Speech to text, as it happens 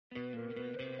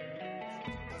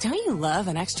Don't you love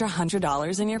an extra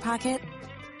 $100 in your pocket?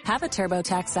 Have a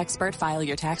TurboTax expert file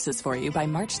your taxes for you by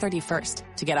March 31st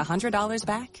to get $100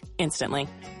 back instantly.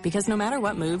 Because no matter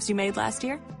what moves you made last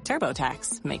year,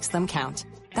 TurboTax makes them count.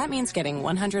 That means getting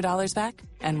 $100 back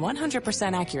and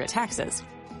 100% accurate taxes,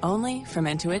 only from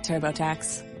Intuit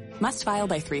TurboTax. Must file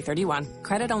by 3/31.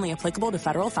 Credit only applicable to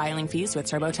federal filing fees with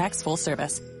TurboTax full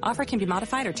service. Offer can be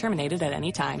modified or terminated at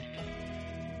any time.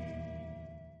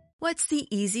 What's the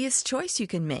easiest choice you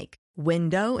can make?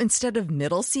 Window instead of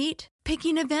middle seat?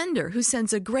 Picking a vendor who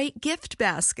sends a great gift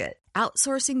basket?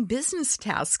 Outsourcing business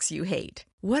tasks you hate?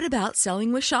 What about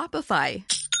selling with Shopify?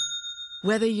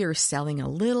 Whether you're selling a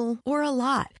little or a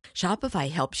lot,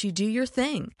 Shopify helps you do your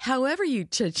thing, however you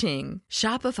cha-ching.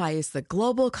 Shopify is the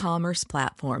global commerce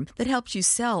platform that helps you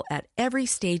sell at every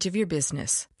stage of your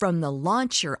business. From the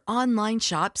launch your online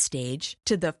shop stage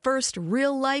to the first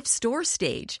real-life store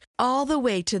stage, all the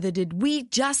way to the did we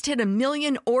just hit 1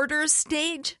 million orders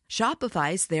stage.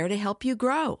 Shopify's there to help you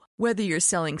grow. Whether you're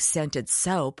selling scented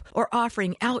soap or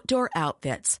offering outdoor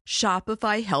outfits,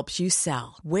 Shopify helps you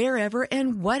sell. Wherever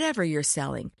and whatever you're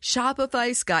selling,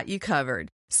 Shopify's got you covered.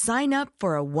 Sign up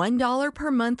for a $1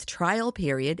 per month trial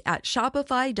period at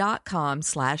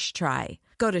shopify.com/try.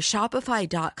 Go to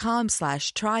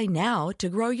shopify.com/try now to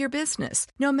grow your business,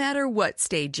 no matter what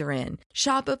stage you're in.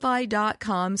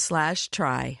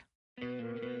 Shopify.com/try.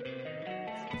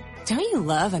 Don't you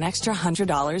love an extra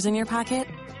 $100 in your pocket?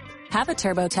 Have a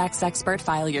TurboTax expert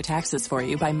file your taxes for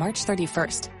you by March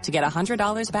 31st to get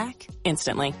 $100 back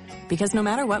instantly. Because no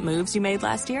matter what moves you made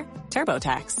last year,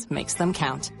 TurboTax makes them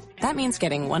count. That means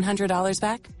getting $100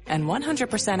 back and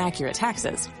 100% accurate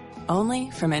taxes,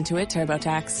 only from Intuit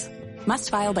TurboTax.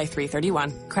 Must file by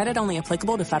 3/31. Credit only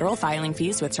applicable to federal filing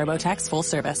fees with TurboTax full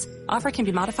service. Offer can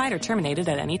be modified or terminated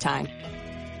at any time.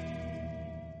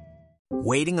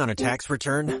 Waiting on a tax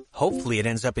return? Hopefully it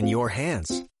ends up in your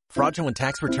hands. Fraudulent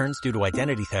tax returns due to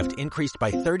identity theft increased by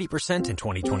 30% in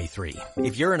 2023.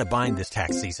 If you're in a bind this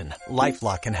tax season,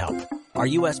 LifeLock can help. Our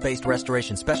U.S.-based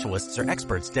restoration specialists are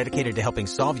experts dedicated to helping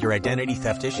solve your identity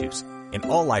theft issues. And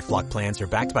all LifeLock plans are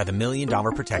backed by the $1 Million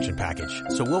Protection Package.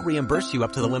 So we'll reimburse you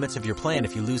up to the limits of your plan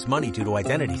if you lose money due to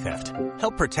identity theft.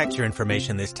 Help protect your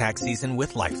information this tax season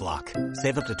with LifeLock.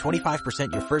 Save up to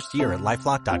 25% your first year at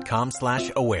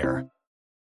LifeLock.com/aware.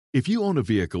 If you own a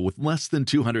vehicle with less than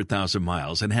 200,000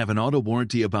 miles and have an auto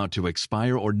warranty about to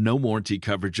expire or no warranty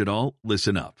coverage at all,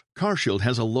 listen up. CarShield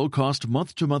has a low-cost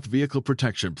month-to-month vehicle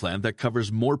protection plan that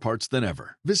covers more parts than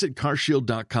ever. Visit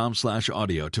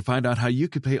carshield.com/audio to find out how you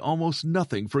could pay almost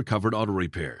nothing for covered auto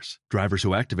repairs. Drivers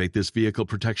who activate this vehicle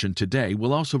protection today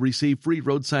will also receive free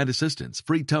roadside assistance,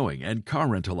 free towing, and car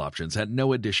rental options at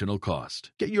no additional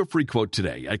cost. Get your free quote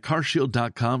today at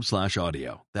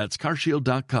carshield.com/audio. That's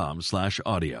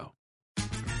carshield.com/audio.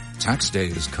 Tax day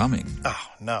is coming. Oh,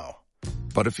 no.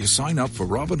 But if you sign up for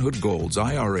Robinhood Gold's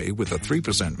IRA with a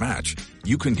 3% match,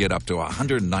 you can get up to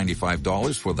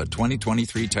 $195 for the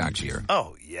 2023 tax year.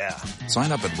 Oh, yeah.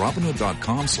 Sign up at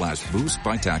Robinhood.com/boost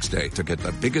by tax day to get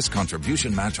the biggest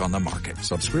contribution match on the market.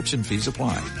 Subscription fees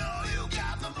apply.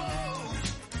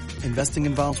 Investing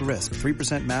involves risk.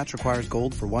 3% match requires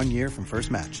gold for 1 year from first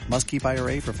match. Must keep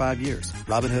IRA for 5 years.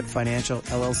 Robinhood Financial,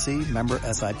 LLC, member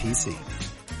SIPC.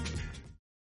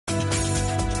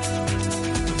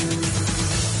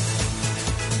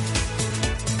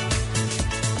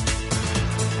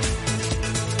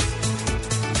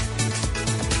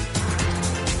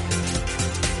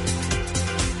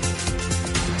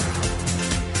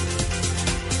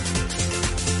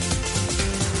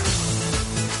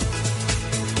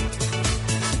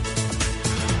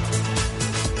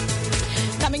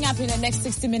 In the next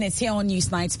 60 minutes here on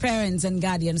Newsnight, parents and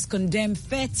guardians condemn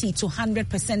 30 to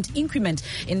 100% increment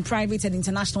in private and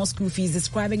international school fees,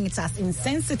 describing it as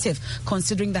insensitive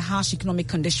considering the harsh economic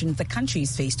conditions the country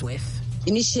is faced with.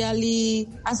 Initially,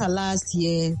 as of last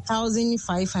year,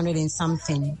 1,500 and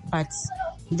something, but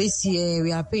this year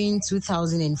we are paying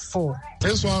 2,004.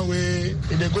 This one way,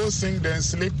 if they go sing, then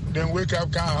sleep, then wake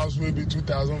up, can house will be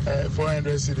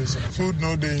 2,400 citizens. Food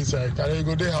no day inside. Can they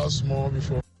go their house more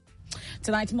before?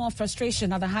 Tonight, more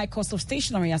frustration at the high cost of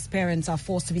stationery as parents are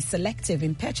forced to be selective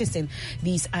in purchasing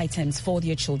these items for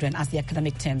their children as the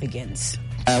academic term begins.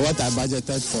 What I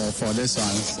budgeted for this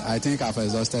one, I think I've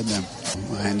exhausted them.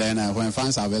 And then when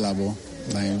funds are available,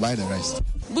 then you buy the rest.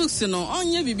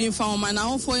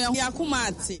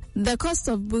 The cost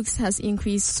of books has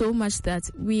increased so much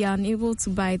that we are unable to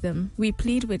buy them. We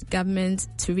plead with government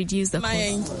to reduce the cost.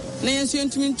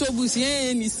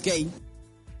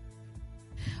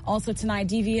 Also tonight,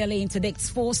 DVLA interdicts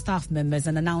 4 staff members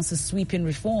and announces sweeping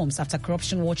reforms after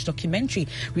Corruption Watch documentary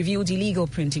revealed illegal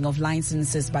printing of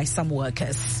licenses by some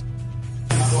workers.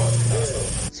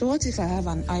 So what if I have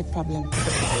an eye problem?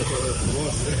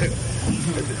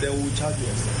 They will charge you.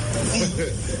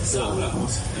 So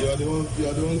you are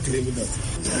the one claiming that.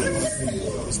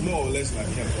 It's more or less like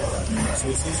him. So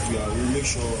since we make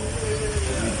sure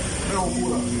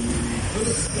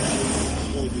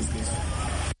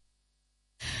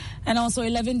And also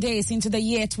 11 days into the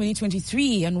year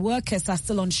 2023, and workers are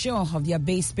still unsure of their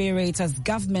base pay rates as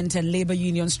government and labor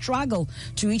unions struggle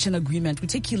to reach an agreement. We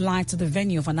take you live to the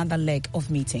venue of another leg of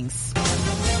meetings.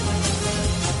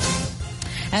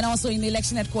 And also in the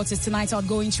election headquarters tonight,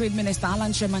 outgoing Trade Minister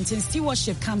Alan Kyerematen's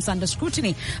stewardship comes under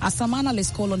scrutiny as some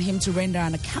analysts call on him to render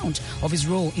an account of his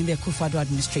role in the Akufo-Addo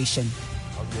administration.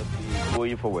 Obviously,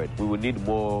 going forward, we will need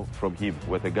more from him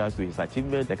with regards to his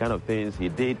achievement, the kind of things he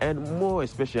did, and more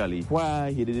especially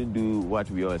why he didn't do what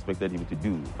we all expected him to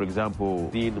do. For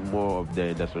example, seeing more of the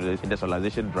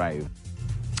industrialization drive.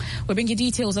 We bring you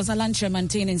details as Alan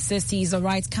Kyerematen insists he is the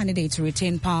right candidate to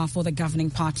retain power for the governing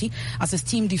party as his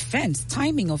team defends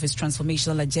timing of his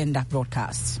transformational agenda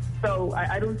broadcasts. So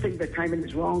I don't think the timing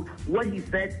is wrong. What he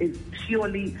said is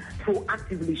purely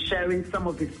proactively sharing some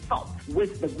of his thoughts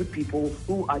with the good people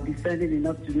who are discerning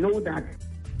enough to know that.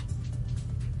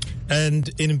 And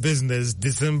in business,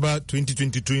 December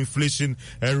 2022 inflation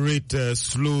rate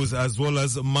slows as well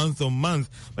as month on month.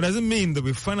 But doesn't mean that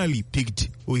we finally peaked.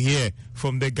 We hear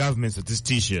from the government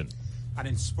statistician. And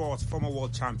in sports, former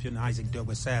world champion Isaac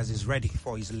Dogbe says is ready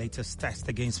for his latest test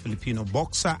against Filipino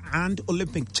boxer and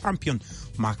Olympic champion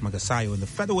Mark Magasayo in the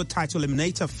featherweight title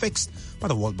eliminator fixed by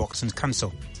the World Boxing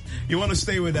Council. You want to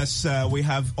stay with us? We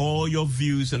have all your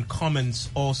views and comments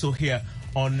also here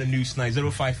on the Newsnight.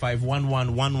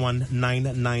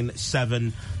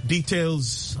 055-1111-997.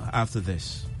 Details after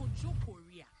this.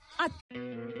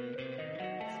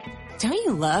 Don't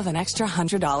you love an extra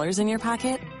 $100 in your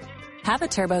pocket? Have a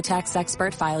TurboTax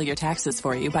expert file your taxes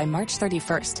for you by March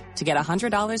 31st to get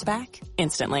 $100 back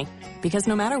instantly. Because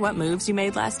no matter what moves you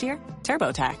made last year,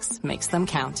 TurboTax makes them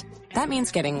count. That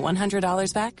means getting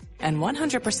 $100 back and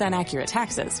 100% accurate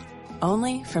taxes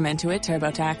only from Intuit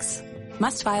TurboTax.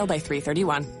 Must file by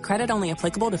 3/31. Credit only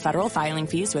applicable to federal filing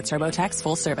fees with TurboTax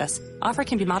full service. Offer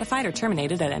can be modified or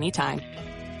terminated at any time.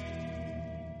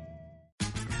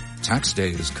 Tax day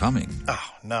is coming. Oh,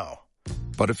 no.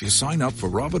 But if you sign up for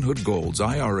Robinhood Gold's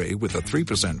IRA with a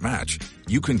 3% match,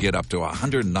 you can get up to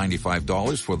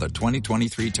 $195 for the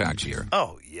 2023 tax year.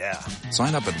 Oh, yeah.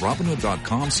 Sign up at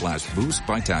Robinhood.com/boost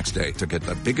by tax day to get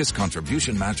the biggest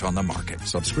contribution match on the market.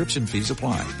 Subscription fees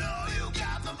apply.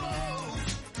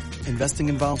 Investing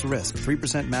involves risk.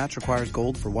 3% match requires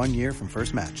gold for 1 year from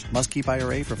first match. Must keep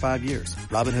IRA for 5 years.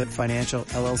 Robinhood Financial,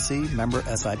 LLC, member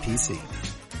SIPC.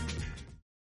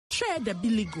 Share the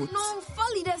Billy Goat. No,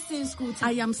 folly that same school.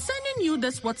 I am sending you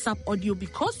this WhatsApp audio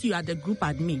because you are the group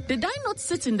admin. Did I not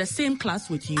sit in the same class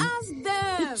with you? Ask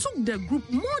them. It took the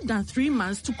group more than 3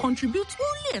 months to contribute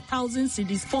only 1,000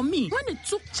 cedis for me, when it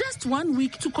took just 1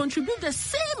 week to contribute the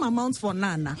same amount for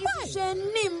Nana. Why?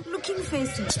 Name looking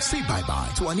facing. Say bye-bye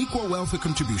to unequal welfare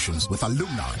contributions with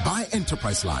alumni by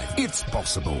Enterprise Life. It's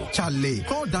possible. Charlie,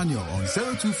 call Daniel on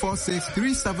 0246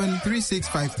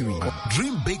 373653.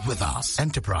 Dream big with us.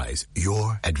 Enterprise,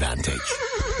 your advantage.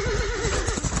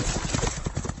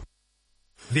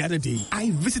 The other day,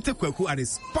 I visited Kweku at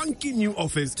his spunky new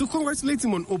office to congratulate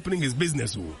him on opening his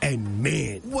business. And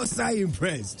man, was I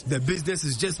impressed. The business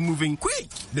is just moving quick.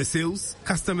 The sales,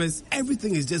 customers,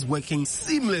 everything is just working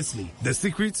seamlessly. The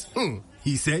secret?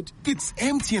 He said, it's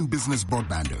MTN Business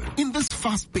Broadband. In this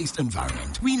fast-paced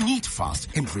environment, we need fast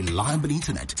and reliable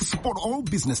internet to support all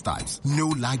business types. No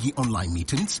laggy online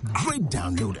meetings, great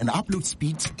download and upload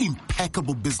speeds,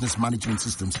 impeccable business management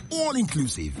systems, all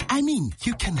inclusive. I mean,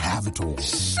 you can have it all.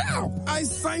 I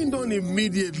signed on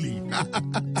immediately.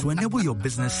 To enable your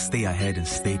business stay ahead and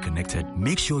stay connected,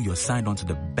 make sure you're signed on to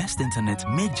the best internet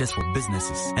made just for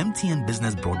businesses. MTN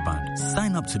Business Broadband.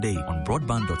 Sign up today on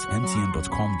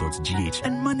broadband.mtn.com.gh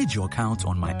and manage your account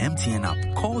on my MTN app.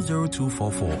 Call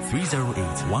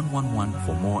 0244-308-111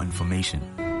 for more information.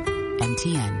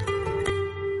 MTN.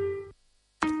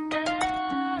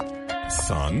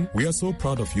 Son, we are so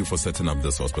proud of you for setting up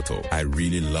this hospital. I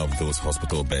really love those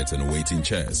hospital beds and waiting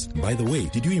chairs. By the way,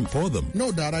 did you import them?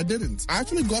 No, Dad, I didn't. I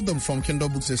actually got them from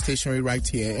Kingdom Books and Stationery right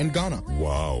here in Ghana.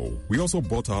 Wow. We also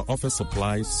bought our office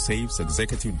supplies, safes,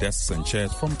 executive desks and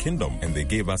chairs from Kingdom, and they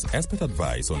gave us expert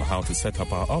advice on how to set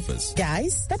up our office.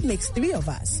 Guys, that makes 3 of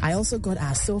us. I also got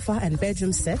our sofa and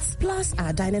bedroom sets, plus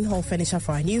our dining hall furniture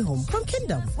for our new home from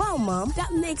Kingdom. Wow, Mom,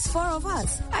 that makes 4 of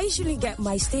us. I usually get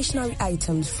my stationery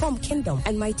items from Kingdom,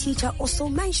 and my teacher also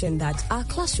mentioned that our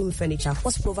classroom furniture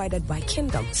was provided by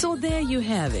Kingdom. So there you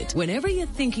have it. Whenever you're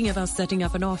thinking about setting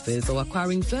up an office or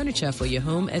acquiring furniture for your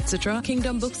home, etc.,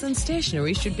 Kingdom Books and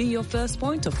Stationery should be your first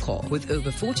point of call. With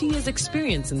over 40 years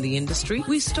experience in the industry,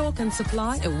 we stock and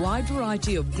supply a wide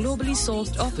variety of globally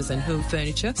sourced office and home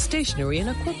furniture, stationery and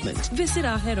equipment. Visit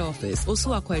our head office,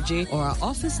 Osu Akwaje, or our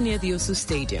office near the Osu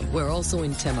Stadium. We're also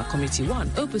in Tema Community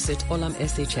 1, opposite Olam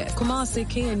SHF, Kumasi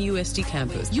KNUST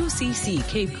campus, UCC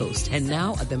Cape Coast, and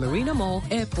now at the Marina Mall,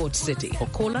 Airport City. Or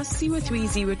call us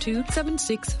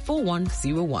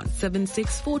 0302-764101,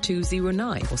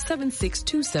 764209, or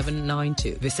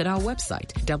 762792. Visit our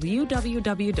website,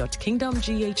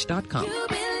 www.kingdomgh.com.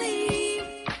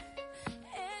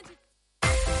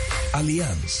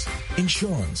 Allianz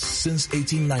Insurance since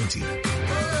 1890.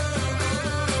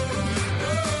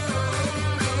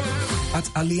 At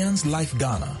Allianz Life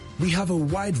Ghana, we have a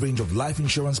wide range of life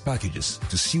insurance packages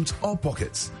to suit all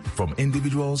pockets, from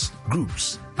individuals,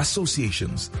 groups,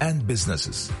 associations, and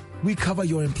businesses. We cover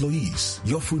your employees,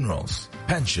 your funerals,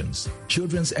 pensions,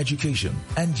 children's education,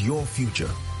 and your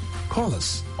future. Call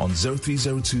us on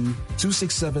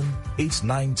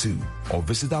 0302-267-892 or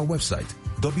visit our website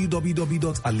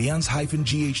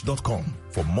www.allianz-gh.com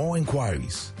for more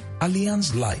inquiries.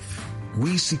 Allianz Life.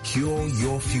 We secure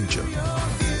your future.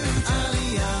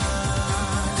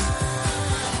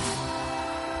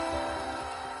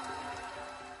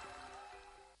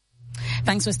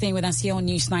 Thanks for staying with us here on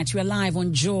Newsnight. We're live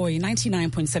on Joy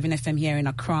 99.7 FM here in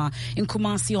Accra, in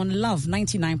Kumasi on Love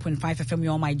 99.5 FM.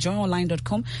 We're on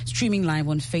myjoyonline.com, streaming live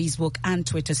on Facebook and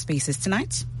Twitter Spaces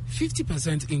tonight.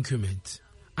 50% increment.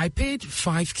 I paid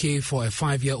 5K for a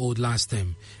 5-year-old last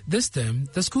term. This term,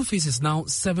 the school fees is now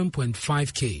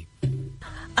 7.5K.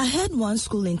 I heard one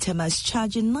school in Tema is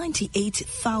charging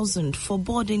 98,000 for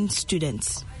boarding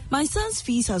students. My son's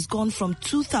fees has gone from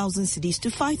 2,000 cedis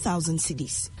to 5,000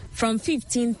 cedis. From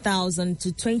 15,000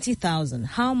 to 20,000,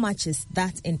 how much is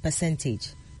that in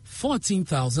percentage?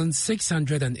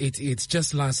 14,688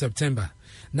 just last September.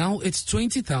 Now it's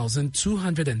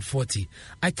 20,240.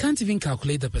 I can't even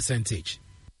calculate the percentage.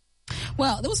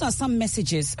 Well, those are some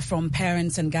messages from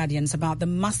parents and guardians about the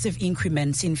massive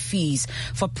increments in fees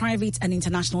for private and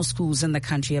international schools in the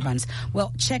country, Evans.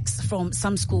 Well, checks from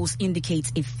some schools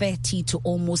indicate a 30 to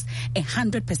almost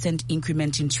 100%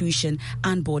 increment in tuition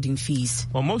and boarding fees.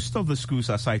 Well, most of the schools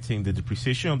are citing the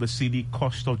depreciation of the cedi,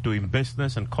 cost of doing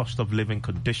business and cost of living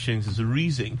conditions as a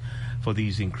reason for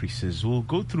these increases. We'll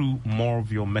go through more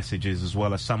of your messages as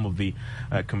well as some of the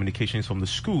communications from the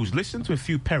schools. Listen to a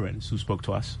few parents who spoke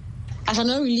to us. I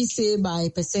cannot really say by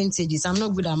percentages. I'm not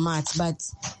good at math, but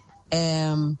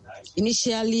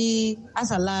initially,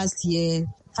 as of last year,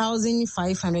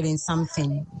 1,500 and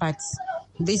something. But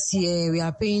this year, we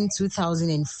are paying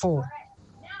 2,004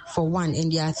 for one,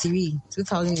 and there are 3,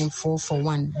 2,004 for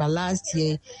one. But last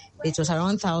year, it was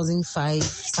around 1,005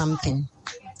 something.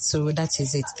 So that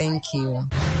is it. Thank you.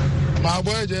 My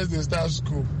boy just start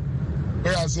school.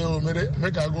 Where I say,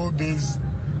 make I go this.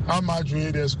 How much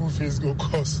will the school fees go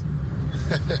cost?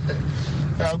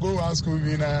 I go one school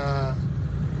in in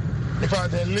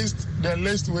fact the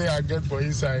least way I get for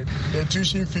inside, the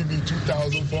tuition fee be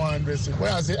 2,400.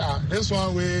 Where I say, this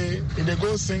one way, if they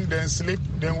go sing, then sleep,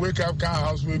 then wake up, can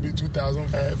house will be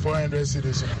 2,400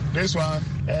 cedis. This one,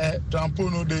 trampo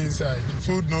no day inside,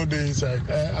 food no day inside,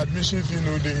 admission fee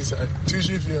no day inside,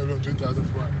 tuition fee around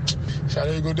 2,400.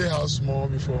 Shall I go the house more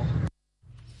before?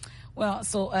 Well,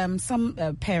 so some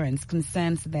parents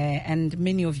concerns there, and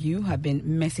many of you have been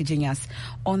messaging us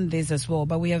on this as well.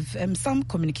 But we have some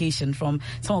communication from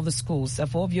some of the schools.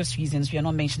 For obvious reasons, we are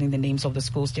not mentioning the names of the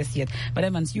schools just yet. But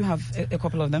Evans, you have a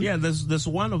couple of them. Yeah, there's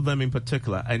one of them in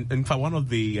particular, and in fact, one of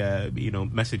the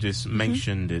messages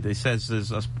mentioned it. It says,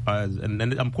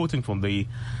 and I'm quoting from the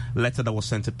letter that was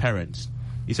sent to parents.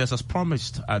 It says, as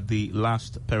promised at the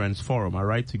last Parents Forum, I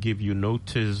write to give you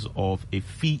notice of a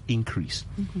fee increase,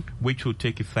 which will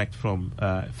take effect from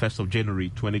 1st of January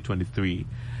 2023.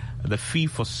 The fee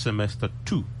for semester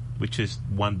 2, which is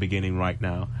one beginning right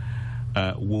now,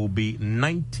 will be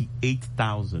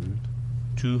 98,000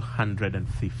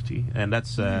 250, and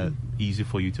that's easy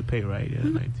for you to pay, right?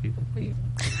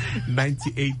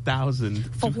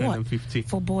 98,250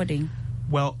 for boarding.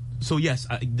 Well, so yes,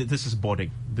 this is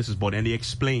boarding. And they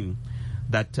explain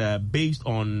that based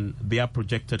on their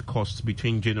projected costs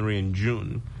between January and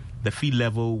June, the fee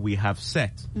level we have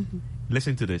set,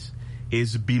 listen to this,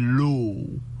 is below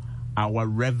our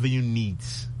revenue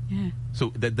needs. Yeah.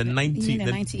 So the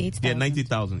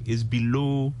 90,000 is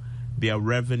below their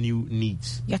revenue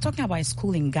needs. You're talking about a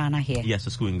school in Ghana here? Yes, a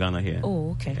school in Ghana here.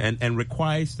 Oh, okay. And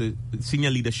requires the senior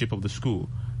leadership of the school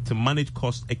to manage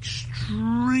costs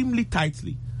extremely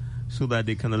tightly so that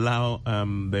they can allow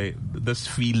this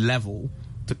fee level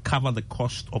to cover the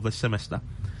cost of the semester.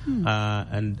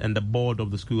 And the board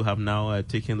of the school have now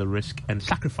taken the risk and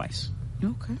sacrifice.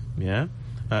 Okay. Yeah.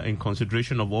 In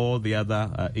consideration of all the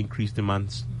other increased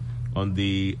demands on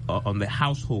the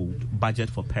household budget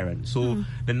for parents. So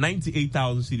the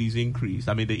 98,000 cedis increase,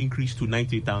 they increased to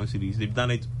 98,000 cedis. They've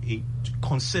done it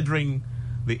considering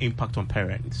the impact on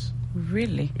parents.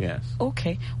 Really? Yes.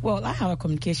 Okay. Well, I have a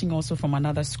communication also from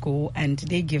another school, and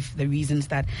they give the reasons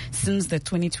that since the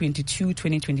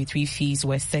 2022-2023 fees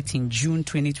were set in June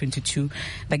 2022,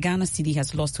 the Ghana cedi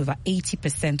has lost over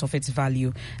 80% of its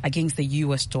value against the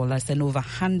US dollars and over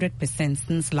 100%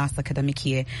 since last academic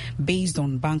year based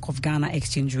on Bank of Ghana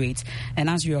exchange rates. And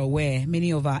as you're aware,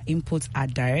 many of our inputs are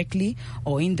directly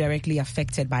or indirectly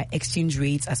affected by exchange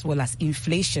rates as well as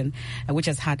inflation, which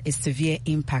has had a severe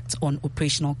impact on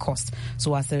operational costs.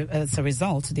 So as a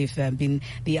result, they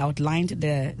outlined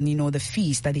the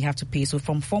fees that they have to pay. So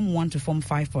from Form 1 to Form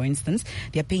 5, for instance,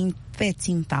 they are paying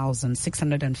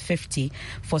 13,650.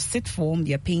 For Sit Form,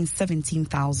 they are paying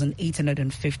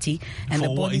 17,850. And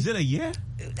for what? Is it a year?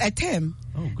 A term.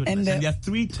 Oh, goodness. And there are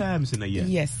 3 terms in a year.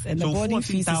 Yes, and so the boarding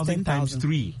fees is 10,000 times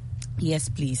 3. Yes,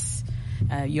 please.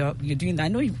 You're doing that. I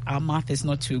know our math is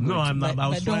not too good. No, I'm not. I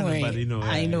was trying to, but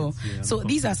I know. So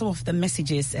these are some of the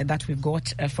messages that we've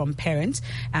got from parents,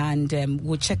 and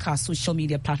we'll check our social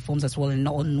media platforms as well, and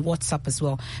on WhatsApp as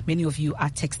well. Many of you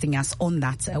are texting us on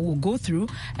that. We'll go through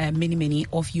many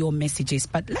of your messages,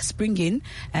 but let's bring in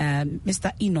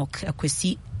Mr. Enoch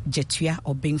Kwesi Jetua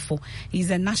Obingfo. He's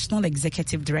the National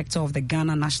Executive Director of the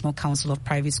Ghana National Council of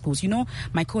Private Schools. You know,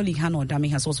 my colleague Hannah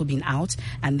Odami has also been out,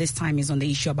 and this time is on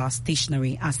the issue about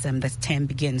stationery as the term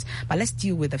begins. But let's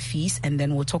deal with the fees, and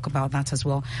then we'll talk about that as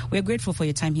well. We're grateful for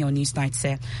your time here on Newsnight,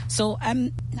 sir. So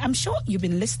I'm sure you've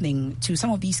been listening to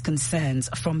some of these concerns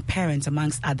from parents,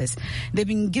 amongst others. They've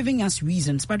been giving us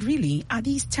reasons, but really, are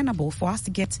these tenable for us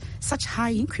to get such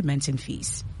high increments in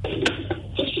fees?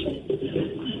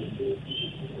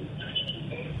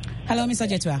 Hello, Mr.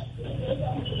 Jetua.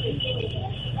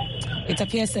 It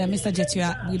appears, Mr.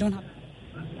 Jetua, we don't have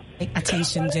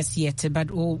attention just yet,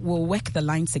 but we'll work the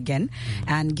lines again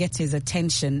and get his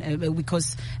attention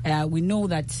because we know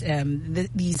that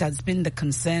these has been the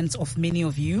concerns of many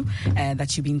of you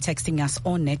that you've been texting us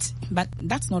on it. But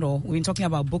that's not all. We've been talking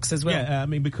about books as well. Yeah,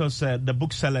 because the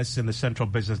booksellers in the Central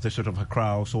Business District of Accra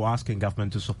are also asking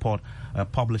government to support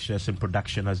publishers in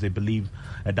production, as they believe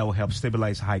that will help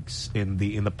stabilize hikes in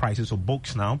the prices of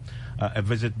books now. A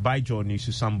visit by Joy News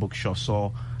to some bookshops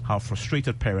saw how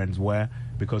frustrated parents were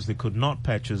because they could not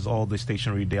purchase all the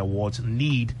stationery their wards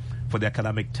need for the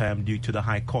academic term due to the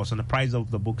high cost. And the price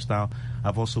of the books now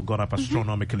have also gone up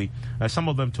astronomically. Some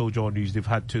of them told Joy News they've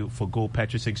had to forgo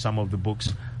purchasing some of the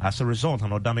books as a result.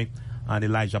 And Odami and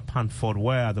Elijah Panford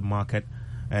were at the market,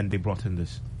 and they brought in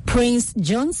this. Prince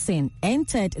Johnson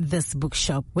entered this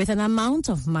bookshop with an amount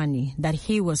of money that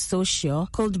he was so sure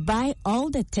could buy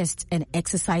all the test and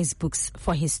exercise books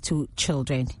for his 2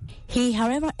 children. He,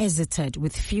 however, hesitated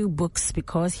with few books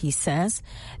because he says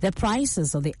the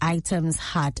prices of the items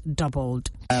had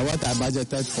doubled. What I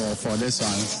budgeted for this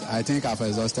one, I think I've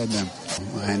exhausted them.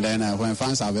 And then when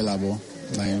funds are available,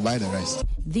 then you buy the rest.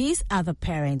 These other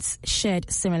parents shared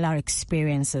similar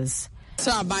experiences. The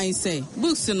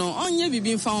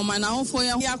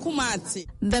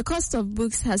cost of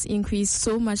books has increased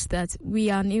so much that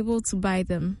we are unable to buy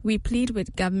them. We plead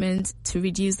with government to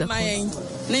reduce the cost. You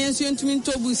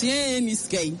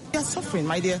are suffering,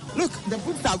 my dear. Look, the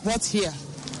books I bought here,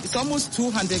 it's almost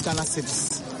 200 Ghana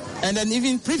cedis. And then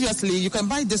even previously, you can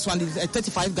buy this one at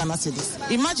 35 Ghana cedis.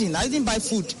 Imagine, I didn't buy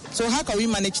food. So how can we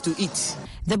manage to eat?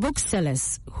 The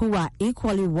booksellers, who are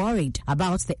equally worried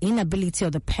about the inability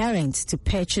of the parents to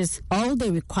purchase all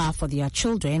they require for their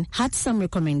children, had some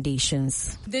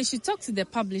recommendations. They should talk to the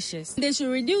publishers. They should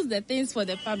reduce the things for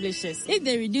the publishers. If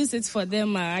they reduce it for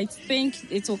them, I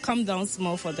think it will come down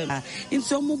small for them.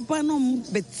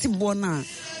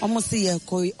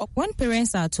 When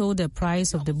parents are told the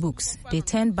price of the books, they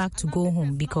turn back to go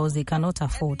home because they cannot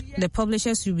afford. The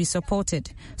publishers will be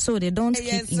supported so they don't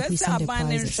keep increasing the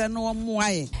prices.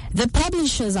 The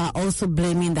publishers are also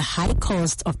blaming the high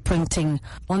cost of printing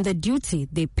on the duty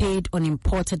they paid on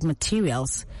imported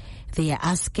materials. They are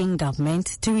asking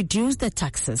government to reduce the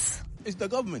taxes. It's the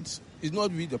government. It's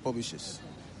not we, the publishers.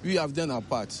 We have done our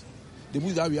part. The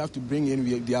books that we have to bring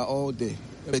in, they are all there.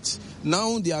 But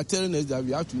now they are telling us that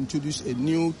we have to introduce a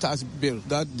new tax bill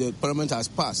that the parliament has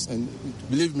passed. And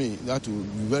believe me, that will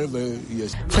be very, very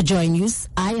yes. For Joy News,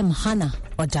 I am Hannah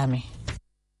Odame.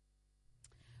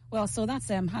 Well, so that's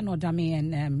Hannah Odame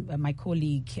and my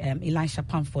colleague Elisha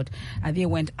Pamford. They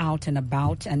went out and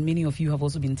about, and many of you have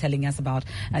also been telling us about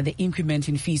the increment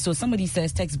in fees. So somebody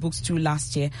says textbooks too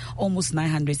last year, almost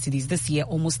 900 cedis. This year,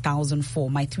 almost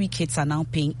 1,004. My 3 kids are now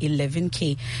paying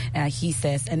 11K, he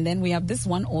says. And then we have this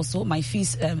one also. My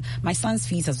fees, my son's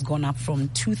fees has gone up from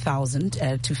 2,000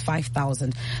 to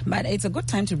 5,000. But it's a good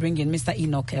time to bring in Mr.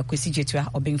 Enoch Kwesi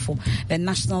Jetua Obingfo, the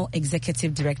National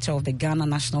Executive Director of the Ghana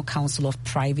National Council of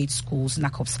Private Schools,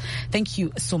 NACOPS. Thank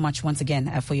you so much once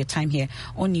again for your time here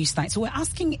on Newsnight. So we're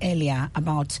asking earlier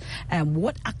about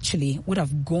what actually would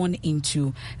have gone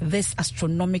into this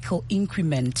astronomical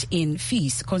increment in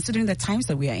fees, considering the times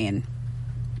that we are in.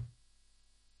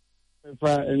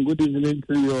 And good evening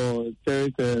to your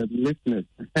cherished listeners.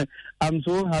 I'm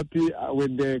so happy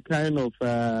with the kind of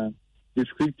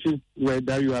descriptive word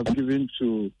that you have given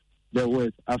to the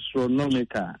word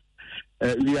astronomical.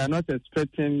 We are not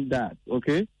expecting that,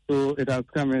 okay? So it has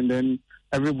come and then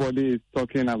everybody is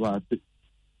talking about it.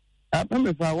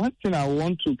 One thing I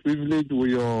want to privilege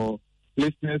with your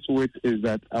listeners with is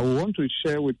that I want to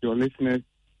share with your listeners,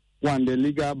 one, the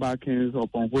legal backings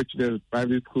upon which the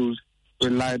private schools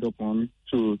relied upon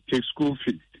to take school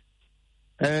fees.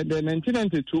 The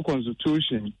 1992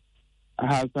 Constitution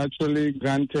has actually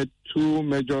granted 2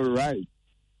 major rights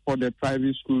for the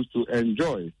private schools to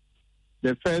enjoy.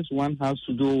 The first one has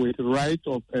to do with right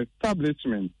of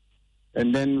establishment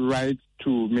and then right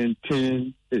to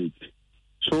maintain it.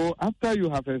 So after you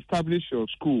have established your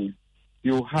school,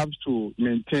 you have to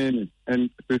maintain it. And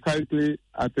precisely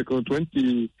Article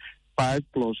 25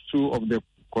 plus 2 of the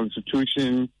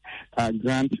Constitution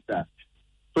grants that.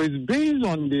 So it's based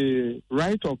on the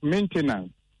right of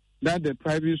maintenance that the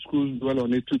private schools dwell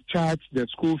on it to charge the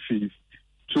school fees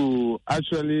to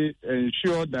actually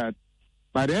ensure that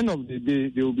by the end of the day,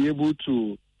 they will be able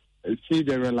to see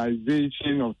the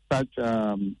realization of such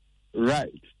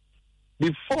rights.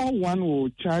 Before one will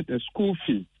charge a school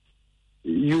fee,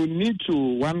 you need to,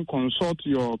 one, consult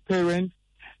your parents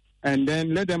and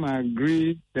then let them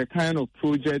agree the kind of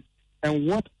project and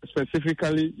what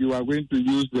specifically you are going to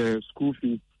use the school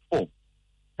fee for.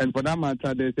 And for that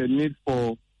matter, there's a need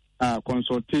for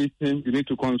consultation. You need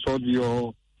to consult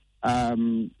your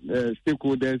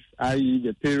stakeholders, i.e.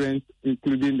 the parents,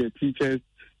 including the teachers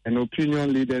and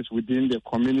opinion leaders within the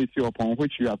community upon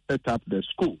which you have set up the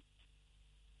school.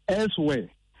 Elsewhere,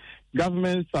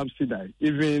 government subsidized,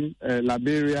 even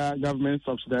Liberia, government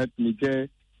subsidized, Niger,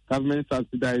 government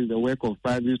subsidized the work of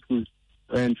private schools.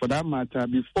 And for that matter,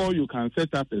 before you can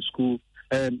set up a school,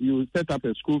 you set up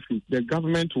a school fee, the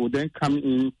government will then come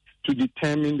in to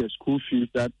determine the school fees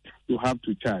that you have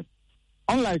to charge.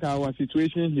 Unlike our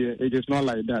situation here, it is not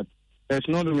like that. There's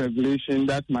no regulation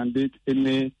that mandates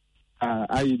any,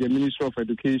 i.e. the Ministry of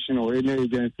Education or any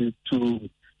agency to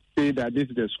say that this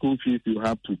is the school fees you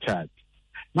have to charge.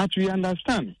 But we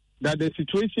understand that the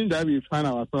situation that we find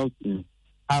ourselves in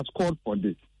has called for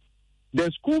this.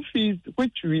 The school fees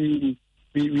which we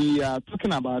are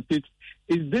talking about it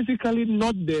is basically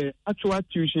not the actual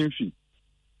tuition fee.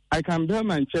 I can bear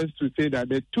my chest to say that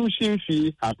the tuition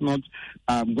fee has not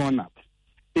gone up.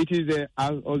 It is the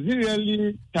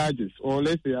auxiliary charges, or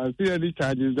let's say auxiliary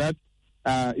charges that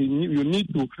you need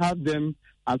to have them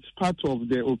as part of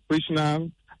the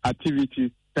operational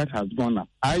activities that has gone up,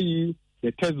 i.e.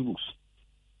 the textbooks,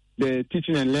 the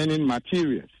teaching and learning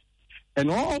materials. And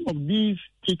all of these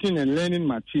teaching and learning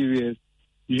materials,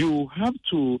 you have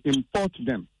to import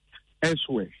them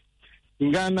elsewhere.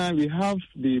 In Ghana, we have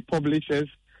the publishers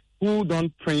who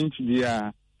don't print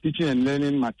their teaching and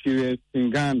learning materials in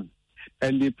Ghana,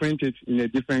 and they print it in a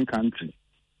different country.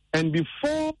 And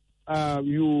before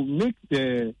you make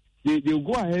they'll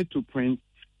go ahead to print,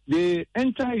 they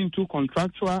enter into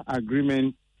contractual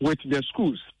agreement with the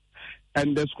schools,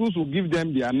 and the schools will give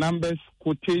them their numbers,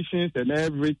 quotations, and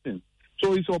everything.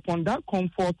 So it's upon that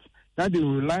comfort that they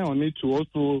rely on it to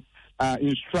also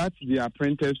instruct their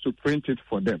printers to print it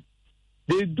for them.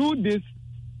 They do this,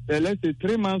 let's say,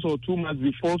 3 months or 2 months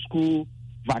before school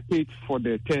vacate for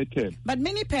the third term. But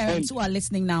many parents who are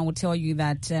listening now will tell you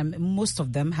that most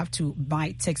of them have to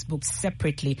buy textbooks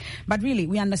separately. But really,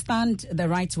 we understand the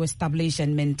right to establish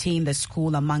and maintain the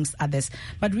school amongst others.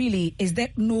 But really, is there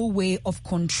no way of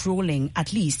controlling,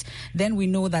 at least, then we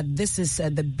know that this is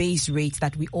the base rate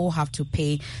that we all have to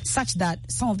pay, such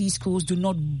that some of these schools do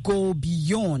not go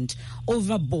beyond,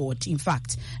 overboard, in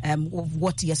fact, of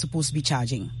what they are supposed to be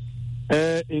charging?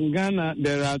 In Ghana,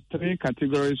 there are 3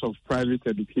 categories of private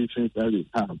education that we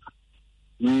have.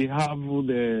 We have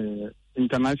the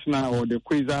international or the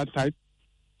quasi type.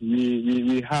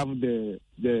 We have the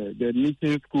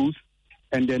meeting schools,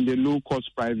 and then the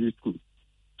low-cost private schools.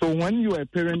 So when you are a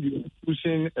parent, you are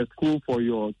choosing a school for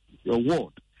your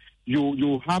ward,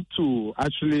 you have to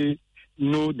actually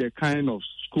know the kind of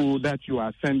school that you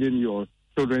are sending your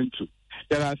children to.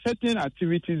 There are certain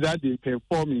activities that they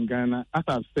perform in Ghana. As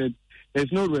I've said,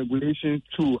 there's no regulation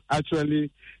to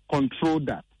actually control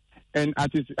that. And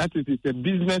it is a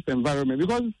business environment.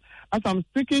 Because as I'm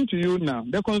speaking to you now,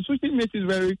 the Constitution makes it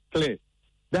very clear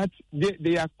that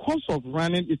their cost of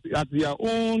running is at their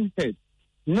own head.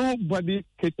 Nobody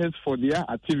caters for their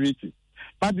activity.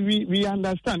 But we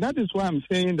understand. That is why I'm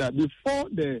saying that before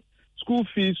the school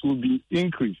fees will be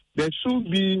increased, there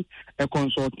should be a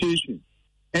consultation.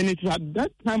 And it's at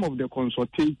that time of the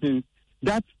consultation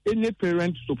that any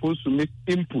parent is supposed to make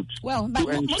input to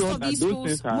ensure that those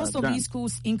things are done. Most of these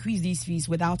schools increase these fees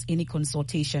without any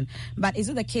consultation. But is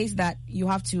it the case that you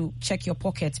have to check your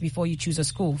pockets before you choose a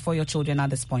school for your children at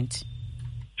this point?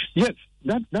 Yes,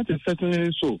 that is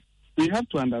certainly so. We have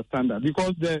to understand that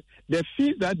because the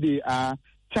fees that they are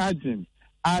charging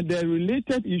are the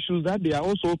related issues that they are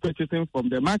also purchasing from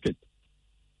the market.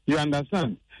 You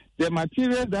understand? The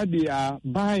materials that they are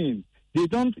buying, they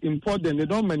don't import them, they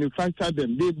don't manufacture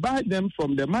them, they buy them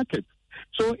from the market.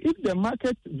 So if the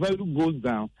market value goes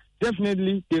down,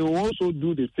 definitely they will also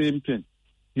do the same thing.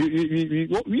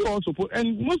 We also put,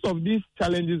 and most of these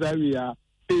challenges that we are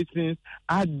facing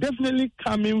are definitely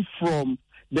coming from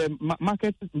the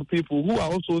market people who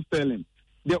are also selling.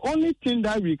 The only thing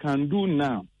that we can do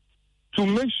now to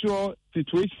make sure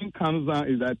situation comes down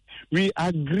is that we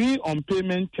agree on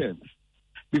payment terms,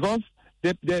 because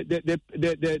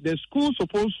the school is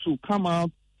supposed to come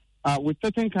out with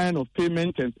certain kind of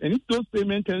payment terms, and if those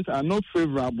payment terms are not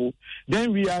favorable,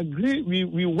 then we agree,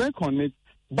 we work on it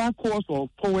backwards or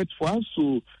forwards for us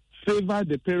to favor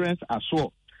the parents as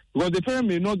well, because the parent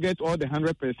may not get all the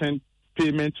 100%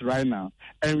 payment right now,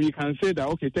 and we can say that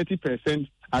 30%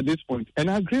 at this point, and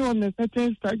agree on a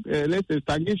certain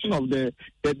stagnation of the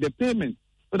payment,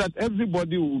 so that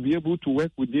everybody will be able to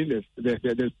work within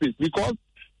the space. Because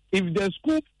if the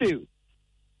school fails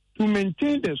to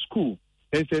maintain the school,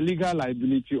 there's a legal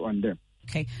liability on them.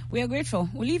 Okay, we are grateful.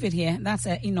 We'll leave it here. That's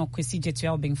Enoch Kwesi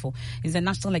Jetuel-Bingfo. He's the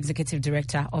National Executive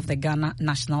Director of the Ghana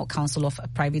National Council of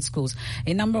Private Schools.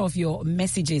 A number of your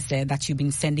messages that you've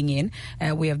been sending in.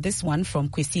 We have this one from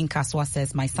Kwesi Nkaswa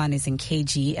says, my son is in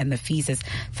KG and the fees is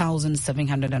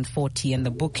 1,740 and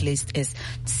the book list is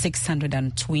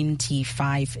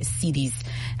 625 CDs.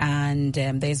 And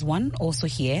there's one also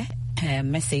here.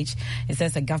 Message. It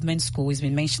says a government school, has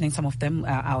been mentioning some of them,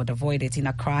 I would avoid it. In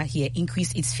Accra here,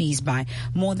 increased its fees by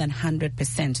more than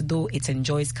 100%, though it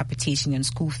enjoys capitation and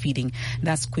school feeding.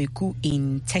 That's Kweku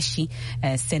in Teshi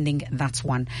sending that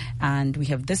one. And we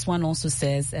have this one also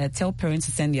says, tell parents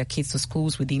to send their kids to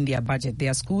schools within their budget.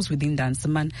 There are schools within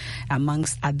Dansoman,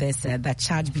 amongst others, that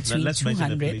charge between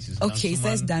 200. Okay, it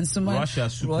says Dansoman, Russia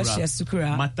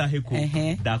Sukura,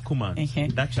 Mataheku,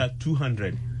 Dakuman. That charge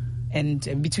 200.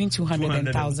 And between 200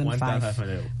 and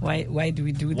 1,005. Why do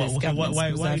we do this? Why are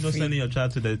you not sending your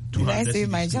child to the 200? Did I say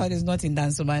my child is not in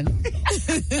Dansoman?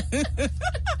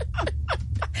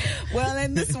 Well,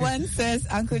 and this one says,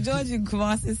 Uncle George in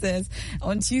Kumasi says,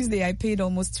 on Tuesday I paid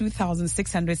almost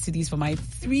 2,600 cedis for my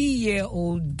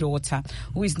 3-year-old daughter,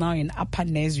 who is now in upper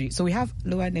nursery. So we have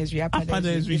lower nursery, upper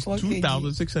nursery.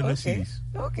 2,600 cedis.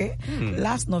 Okay.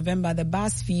 Last November, the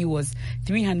bus fee was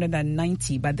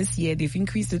 390, but this year they've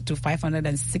increased it to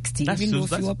 560, even though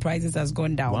fuel prices has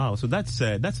gone down. Wow, so that's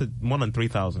more than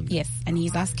 3,000. Yes, and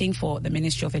he's asking for the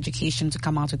Ministry of Education to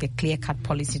come out with a clear-cut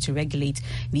policy to regulate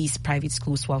these private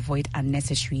schools. books to avoid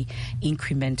unnecessary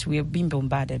increment. We have been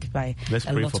bombarded by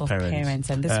a lot of parents.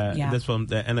 And this from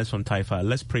Taifa.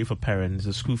 Let's pray for parents.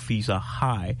 The school fees are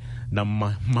high than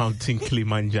Mountain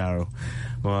Kilimanjaro.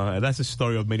 That's the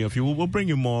story of many of you. We'll bring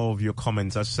you more of your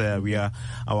comments as our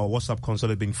WhatsApp console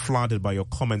is being flooded by your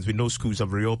comments. We know schools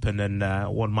have reopened, and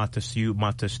what matters to you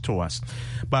matters to us.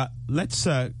 But let's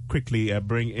quickly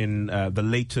bring in the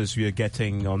latest we are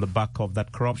getting on the back of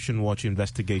that Corruption Watch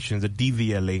investigation. The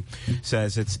DVLA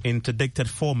says it's interdicted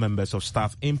 4 members of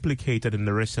staff implicated in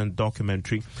the recent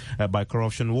documentary by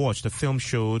Corruption Watch. The film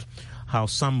showed how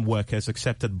some workers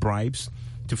accepted bribes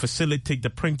to facilitate the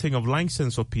printing of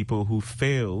license of people who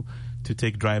fail to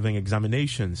take driving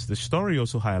examinations. The story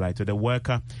also highlighted a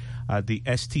worker at the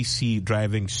STC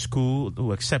driving school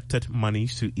who accepted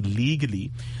monies to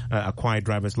illegally acquire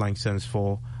driver's license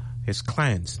for his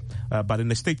clients. But in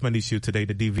a statement issued today,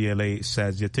 the DVLA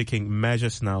says they're taking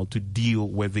measures now to deal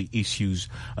with the issues.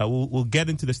 We'll get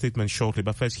into the statement shortly,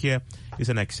 but first here is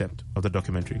an excerpt of the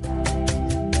documentary.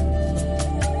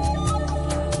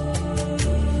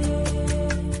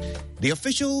 The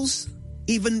officials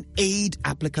even aid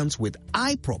applicants with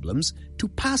eye problems to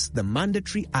pass the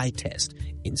mandatory eye test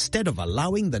instead of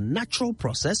allowing the natural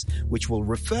process, which will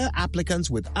refer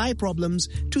applicants with eye problems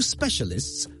to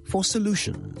specialists for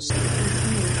solutions.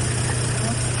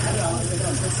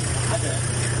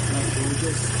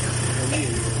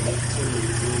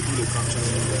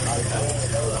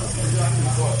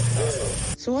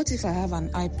 So what if I have an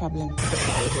eye problem?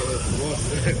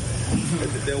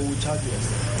 They will charge you.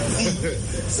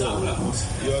 So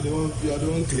you are the one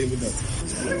claiming that.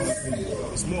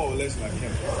 It's more or less like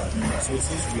him. So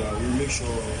since we make sure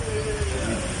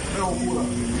all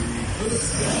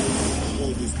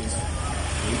these things.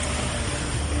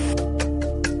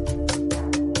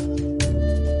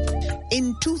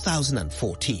 In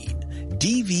 2014,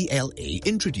 DVLA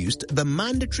introduced the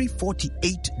mandatory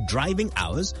 48 driving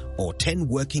hours or 10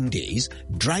 working days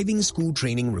driving school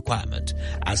training requirement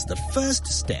as the first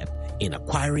step in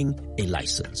acquiring a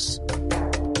license.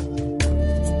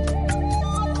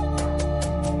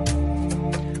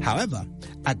 However,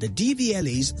 at the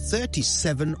DVLA's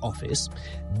 37 office,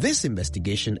 this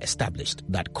investigation established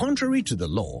that contrary to the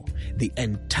law, the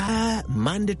entire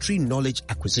mandatory knowledge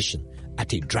acquisition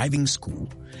at a driving school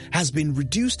has been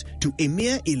reduced to a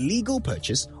mere illegal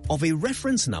purchase of a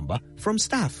reference number from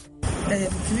staff.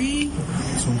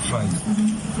 325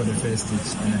 for the first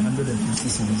stage and 150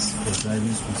 cedis for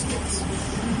driving school slots.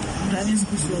 Driving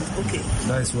school slots, okay.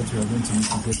 That is what we are going to use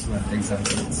to get to an exam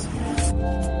date.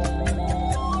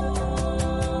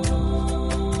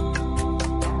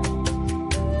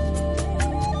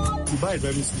 You buy a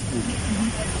driving school.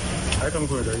 I can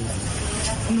go a driving school.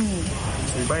 No.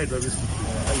 So you buy a driving school.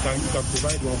 You can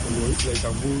provide one for you. Like you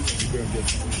can go and get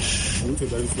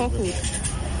driving school.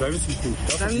 Driving school.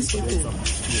 Driving school. Yes.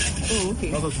 Oh,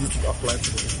 okay. That's what you need to apply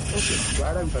for. Okay. So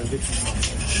either you can get it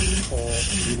or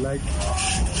you like to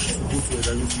go to a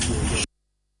driving school.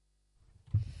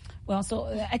 Well, so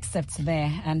excerpts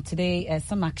there, and today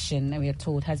some action, we are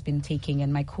told, has been taken,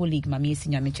 and my colleague Mami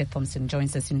Sinyamiche Thompson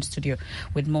joins us in the studio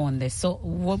with more on this. So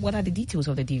what are the details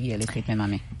of the DVLA statement,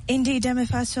 Mami? Indeed,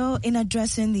 Demifaso, in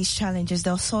addressing these challenges,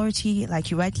 the authority,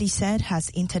 like you rightly said, has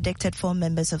interdicted 4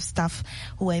 members of staff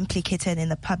who were implicated in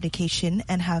the publication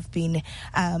and have been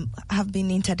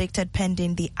interdicted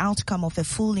pending the outcome of a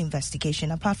full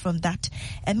investigation. Apart from that,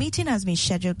 a meeting has been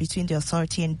scheduled between the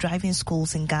authority and driving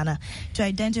schools in Ghana to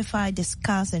identify,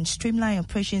 discuss and streamline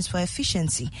operations for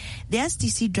efficiency. The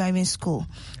STC driving school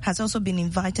has also been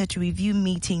invited to review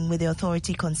meeting with the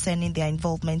authority concerning their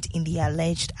involvement in the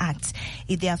alleged acts.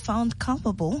 If they are found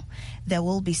culpable, there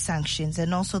will be sanctions,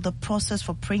 and also the process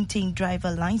for printing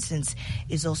driver license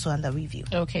is also under review.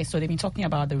 Okay, so they've been talking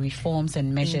about the reforms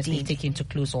and measures they've taken to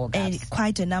close all gaps.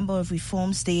 Quite a number of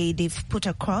reforms they've put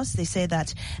across. They say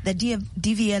that the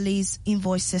DVLA's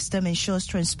invoice system ensures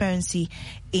transparency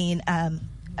in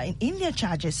their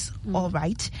charges. All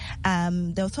right.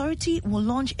 The authority will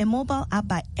launch a mobile app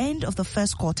by end of the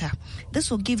first quarter.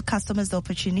 This will give customers the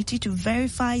opportunity to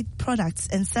verify products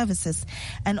and services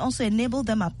and also enable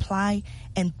them apply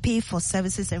and pay for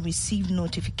services and receive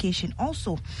notification.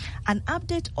 Also, an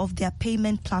update of their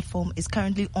payment platform is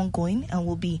currently ongoing and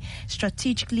will be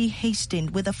strategically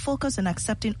hastened with a focus on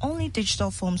accepting only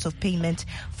digital forms of payment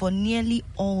for nearly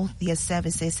all their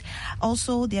services.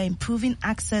 Also, they are improving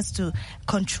access to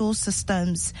control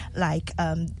systems like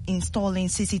installing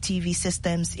CCTV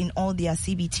systems in all their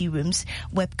CBT rooms,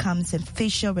 webcams and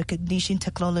facial recognition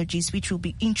technologies, which will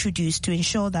be introduced to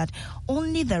ensure that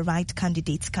only the right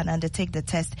candidates can undertake the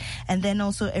test, and then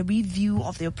also a review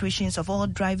of the operations of all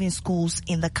driving schools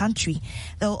in the country.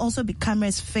 There will also be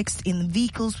cameras fixed in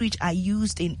vehicles which are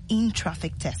used in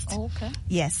traffic tests. Oh, okay.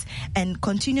 Yes, and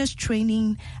continuous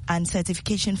training and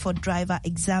certification for driver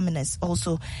examiners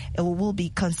also will be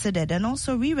considered, and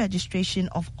also re-registration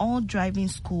of all driving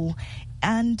schools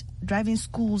and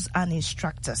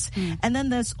instructors. And then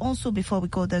there's also, before we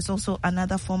go, there's also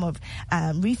another form of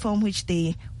reform which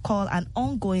they call an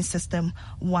ongoing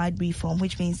system-wide reform,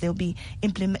 which means there'll be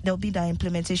the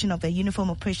implementation of the uniform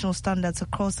operational standards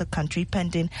across the country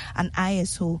pending an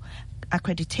ISO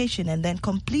accreditation, and then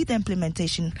complete the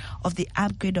implementation of the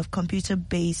upgrade of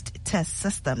computer-based test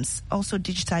systems. Also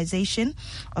digitization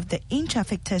of the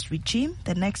in-traffic test regime.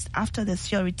 The next after the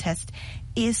theory test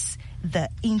is the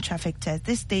in-traffic test.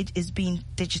 This stage is being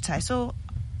digitized. So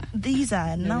these are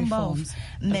a number of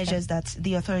measures that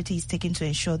the authority is taking to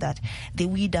ensure that they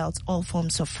weed out all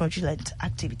forms of fraudulent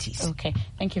activities. Okay,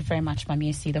 thank you very much,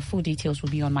 Mami Esi. The full details will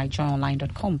be on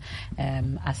myjoyonline.com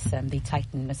as they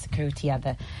tighten the security at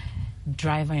the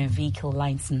Driver and Vehicle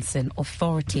Licensing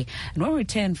Authority. And when we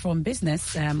return from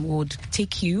business, would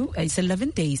take you, it's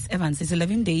 11 days, Evans, it's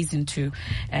 11 days into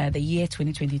the year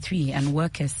 2023, and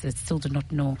workers still do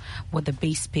not know what the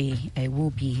base pay will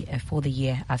be for the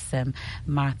year as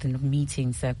marathon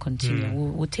meetings continue.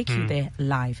 We'll take you there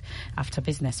live after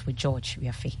business with George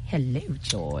Wiafe. Hello,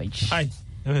 George. Hi.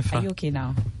 Are you okay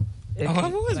now?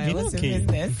 I've always been okay.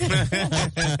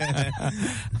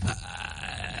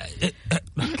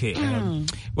 Okay.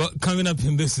 Well, coming up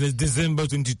in business, December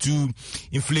 22,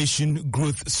 inflation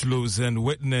growth slows and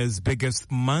witnessed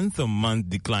biggest month-on-month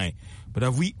decline. But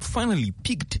have we finally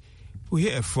peaked? We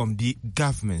hear from the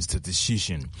government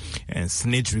statistician, and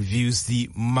Senate reviews the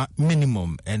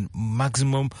minimum and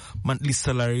maximum monthly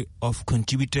salary of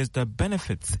contributors that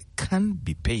benefits can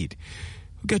be paid.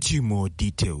 We'll get you more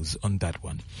details on that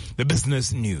one. The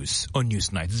business news on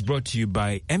Newsnight is brought to you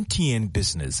by MTN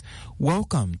Business.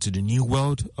 Welcome to the new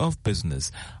world of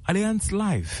business. Allianz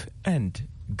Life and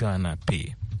Ghana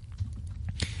Pay.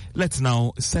 Let's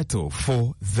now settle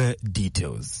for the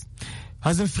details.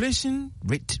 Has inflation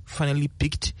rate finally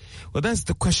peaked? Well, that's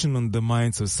the question on the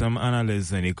minds of some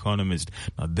analysts and economists.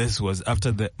 Now, this was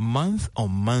after the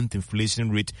month-on-month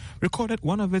inflation rate recorded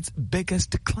one of its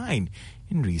biggest decline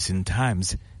in recent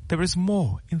times. There is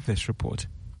more in this report.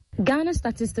 Ghana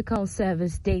Statistical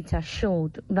Service data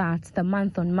showed that the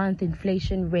month-on-month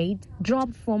inflation rate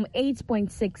dropped from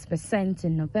 8.6%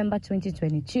 in November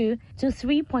 2022 to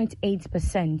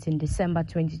 3.8% in December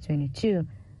 2022.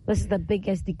 This is the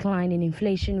biggest decline in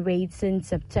inflation rate since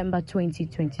September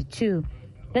 2022.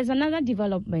 There's another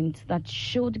development that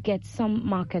should get some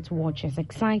market watchers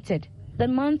excited. The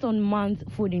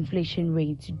month-on-month food inflation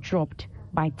rate dropped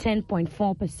by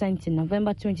 10.4% in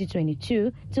November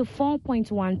 2022 to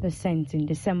 4.1% in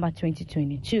December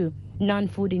 2022.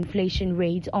 Non-food inflation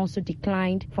rate also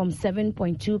declined from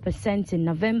 7.2% in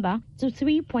November to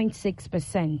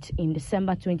 3.6% in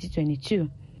December 2022.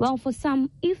 Well, for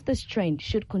some, if this trend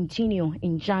should continue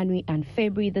in January and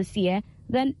February this year,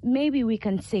 then maybe we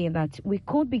can say that we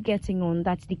could be getting on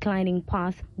that declining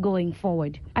path going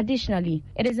forward. Additionally,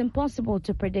 it is impossible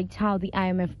to predict how the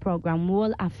IMF program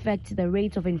will affect the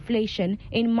rate of inflation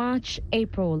in March,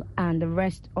 April, and the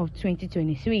rest of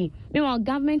 2023. Meanwhile,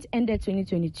 government ended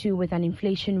 2022 with an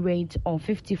inflation rate of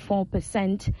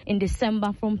 54% in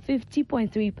December from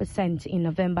 50.3% in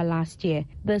November last year.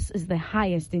 This is the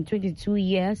highest in 22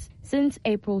 years since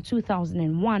April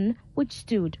 2001, which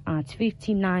stood at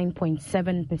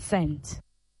 59.7%.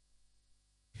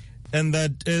 And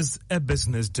that is a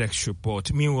Business Desk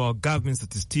report. Meanwhile, government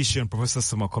statistician Professor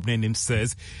Samakobnenim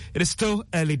says it is still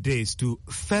early days to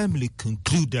firmly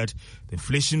conclude that the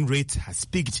inflation rate has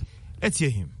peaked. Let's hear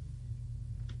him.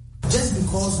 Just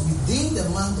because within the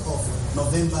month of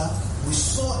November, we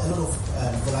saw a lot of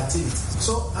volatility.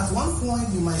 So at one point,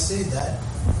 you might say that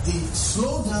the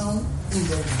slowdown in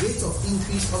the rate of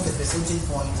increase of the percentage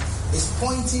point is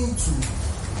pointing to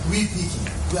re-peaking.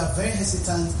 We are very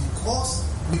hesitant because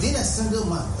within a single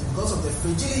month, and because of the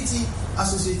fragility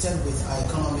associated with our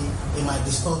economy, it might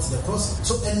distort the process.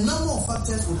 So a number of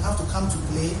factors would have to come to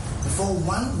play before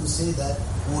one would say that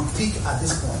we would peak at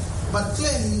this point. But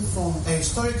clearly, from a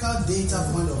historical data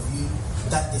point of view,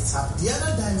 that it's happened. The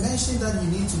other dimension that you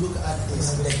need to look at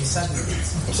is the disaggregate.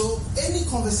 So any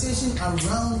conversation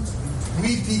around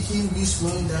we peaking, we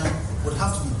slowing down would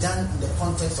have to be done in the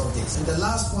context of this. And the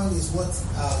last point is what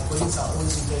colleagues are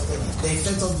always interested in, the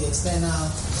effect of the external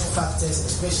factors,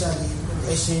 especially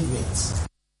exchange rates.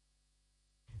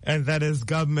 And that is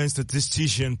government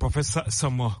statistician Professor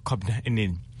Samuel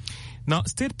Kobna-Inin. Now,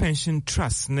 State Pension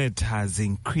Trust SSNIT has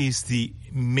increased the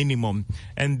minimum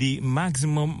and the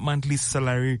maximum monthly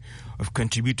salary of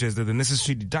contributors that the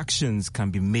necessary deductions can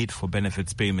be made for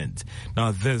benefits payment.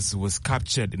 Now, this was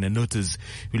captured in a notice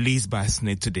released by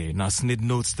SSNIT today. Now, SSNIT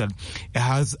notes that it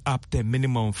has upped the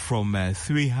minimum from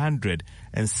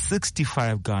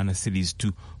 365 Ghana cedis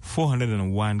to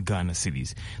 401 Ghana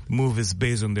cedis. The move is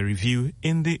based on the review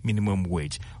in the minimum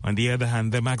wage. On the other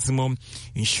hand, the maximum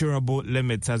insurable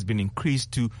limits has been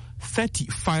increased to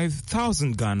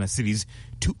 35,000 Ghana cedis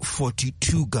to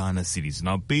 42 Ghana cedis.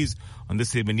 Now, based on this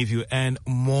statement, if you earn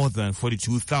more than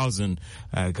 42,000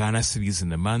 Ghana cedis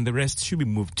in a month, the rest should be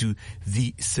moved to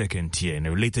the second tier. In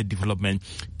a related development,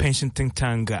 pension think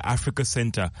tank Africa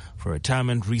Center for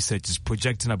Retirement Research is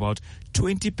projecting about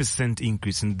 20%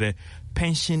 increase in the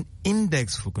pension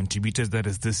index for contributors, that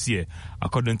is this year.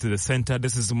 According to the center,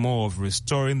 this is more of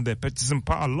restoring the purchasing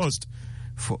power lost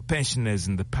for pensioners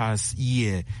in the past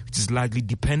year, which is largely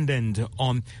dependent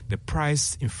on the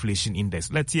price inflation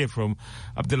index. Let's hear from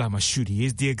Abdullah Mashoud. He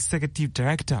is the executive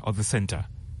director of the center.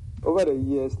 Over the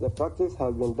years, the practice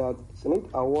has been that SSNIT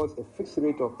awards a fixed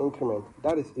rate of increment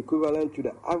that is equivalent to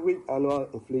the average annual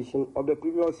inflation of the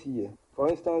previous year. For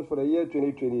instance, for the year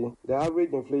 2020, the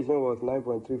average inflation was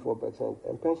 9.34%,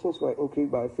 and pensions were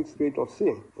increased by a fixed rate of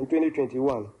same. In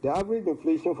 2021, the average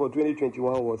inflation for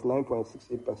 2021 was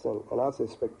 9.68%, and as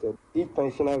expected, each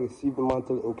pensioner received a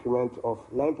monthly increment of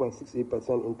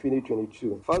 9.68% in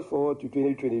 2022. Fast forward to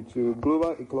 2022,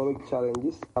 global economic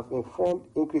challenges have informed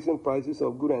increasing prices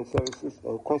of goods and services,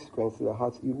 and consequently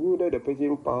has eroded the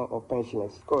purchasing power of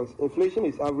pensioners. Of course, inflation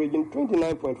is averaging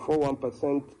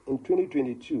 29.41% in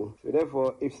 2022. So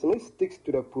therefore, if SSNIT sticks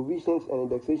to the provisions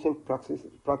and indexation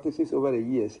practices over the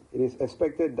years, it is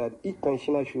expected that each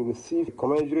pensioner should receive a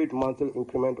commensurate monthly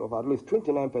increment of at least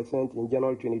 29% in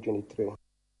January 2023.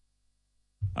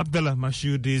 Abdullah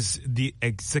Mashoud is the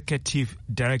executive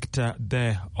director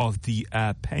there of the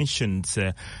pensions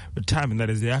retirement, that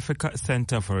is the Africa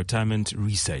Center for Retirement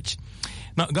Research.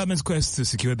 Now, government's quest to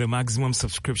secure the maximum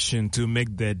subscription to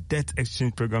make the debt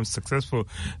exchange program successful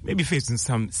may be facing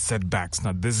some setbacks.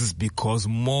 Now, this is because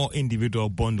more individual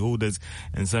bondholders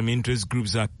and some interest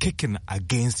groups are kicking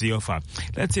against the offer.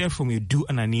 Let's hear from Edu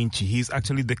Ananinchi. He's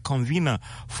actually the convener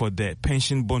for the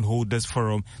Pension Bondholders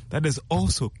Forum that is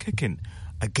also kicking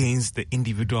against the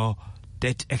individual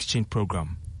debt exchange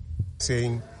program,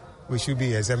 saying we should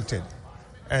be exempted.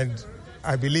 And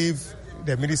I believe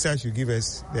the minister should give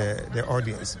us the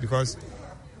audience, because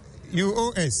you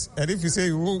owe us. And if you say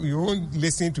you won't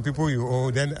listen to people you owe,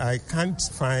 then I can't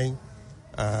find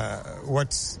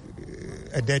what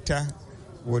a debtor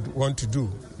would want to do.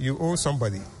 You owe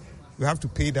somebody. You have to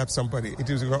pay that somebody. It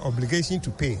is your obligation to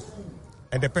pay.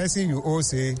 And the person you owe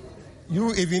say,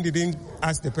 you even didn't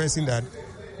ask the person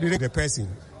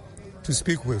to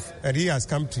speak with, and he has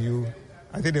come to you.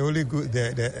 I think the only good,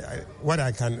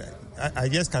 I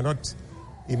just cannot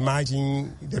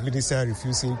imagine the minister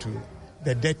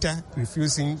the debtor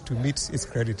refusing to meet its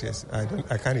creditors. I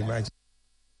can't imagine.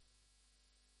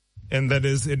 And that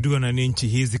is Edu Ananinchi.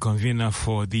 He is the convener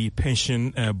for the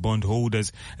pension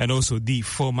bondholders and also the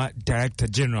former Director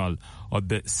General of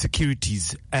the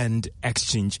Securities and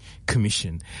Exchange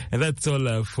Commission. And that's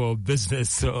all for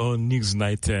business on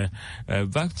Newsnight.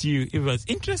 Back to you. It was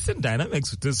interesting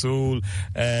dynamics with this whole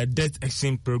debt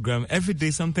exchange program. Every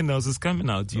day something else is coming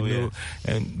out, you know.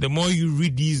 Yeah. And the more you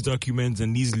read these documents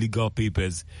and these legal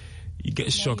papers, you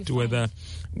get shocked whether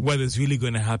it's really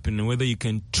going to happen and whether you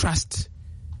can trust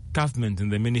government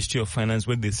and the Ministry of Finance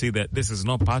when they say that this is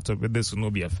not part of it, this will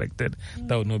not be affected,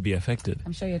 that will not be affected.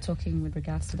 I'm sure you're talking with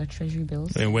regards to the treasury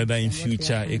bills. And whether in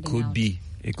future it could be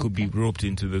roped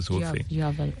into this whole thing. You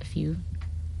have a few.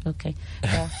 Okay.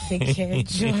 Take care,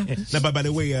 John. Now, by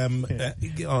the way,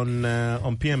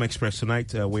 on PM Express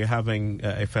tonight, we're having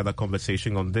a further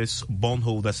conversation on this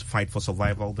bondholders fight for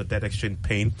survival, the debt exchange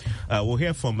pain. We'll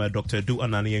hear from Dr. Edu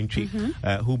Ananinchi,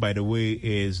 who, by the way,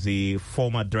 is the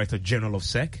former Director General of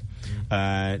SEC.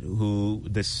 Who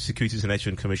the Securities and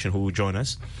Exchange Commission, who will join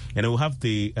us, and we'll have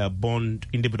the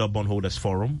individual bondholders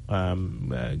forum.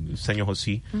 Senor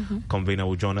Hosi, convener,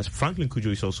 will join us. Franklin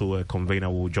Kujo is also a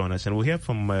convener, will join us, and we'll hear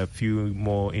from a few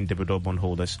more individual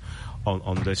bondholders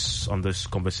on this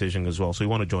conversation as well. So you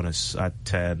want to join us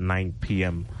at 9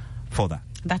 p.m. for that.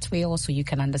 That way also you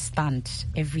can understand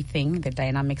everything, the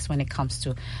dynamics when it comes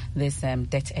to this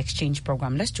debt exchange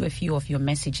program. Let's do a few of your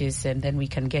messages and then we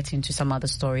can get into some other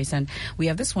stories. And we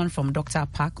have this one from Dr.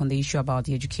 Park on the issue about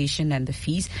the education and the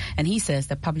fees. And he says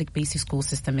the public basic school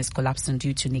system is collapsing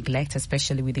due to neglect,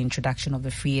 especially with the introduction of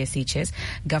the free SHS.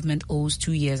 Government owes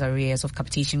 2 years arrears of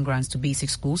capitation grants to basic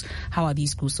schools. How are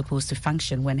these schools supposed to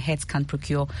function when heads can't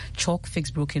procure chalk,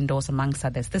 fix broken doors, amongst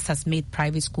others? This has made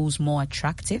private schools more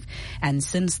attractive, and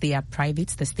since they are private,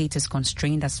 the state is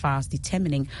constrained as far as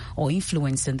determining or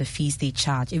influencing the fees they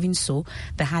charge. Even so,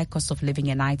 the high cost of living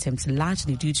and items,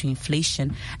 largely due to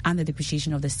inflation and the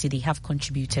depreciation of the city, have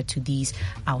contributed to these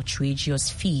outrageous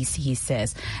fees, he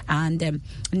says. And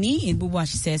Ni in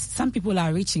Bubuashi says some people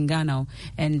are rich in Ghana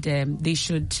and they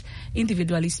should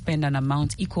individually spend an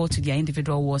amount equal to their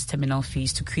individual wards terminal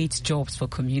fees to create jobs for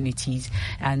communities.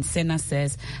 And Senna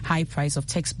says high price of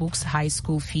textbooks, high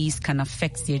school fees can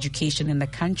affect the education in the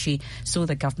country, so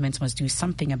the government must do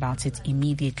something about it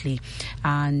immediately.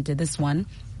 And this one,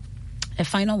 a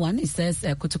final one, it says,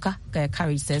 Kutuka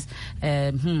Kari says,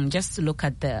 just look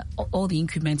at all the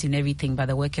increment in everything, but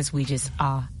the workers' wages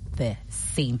are the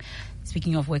same.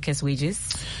 Speaking of workers'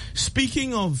 wages.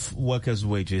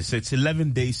 It's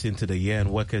 11 days into the year and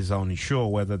workers are unsure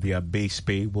whether their base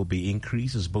pay will be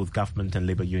increased as both government and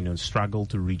labor unions struggle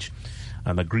to reach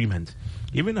an agreement.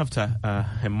 Even after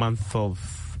a month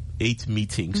of 8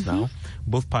 meetings now,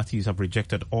 both parties have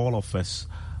rejected all offers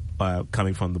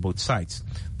coming from both sides.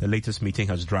 The latest meeting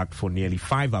has dragged for nearly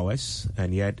 5 hours,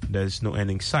 and yet there's no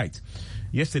end in sight.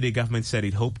 Yesterday, government said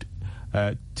it hoped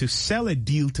to sell a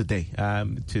deal today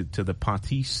to the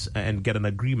parties and get an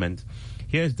agreement.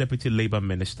 Here's Deputy Labour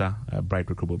Minister Bright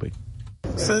Rekubobe.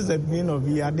 Since the beginning of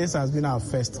the year, this has been our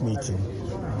first meeting.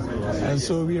 And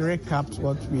so we recapped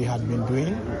what we had been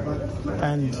doing,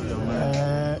 and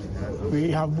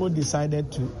we have both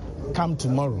decided to come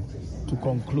tomorrow to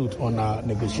conclude on our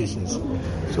negotiations.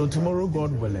 So tomorrow,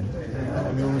 God willing,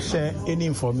 we will share any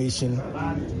information.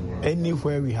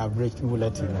 Anywhere we have reached, we will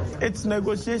let you know. It's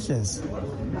negotiations.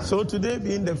 So today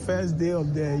being the first day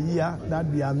of the year that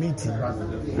we are meeting,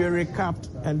 we recapped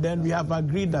and then we have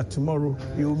agreed that tomorrow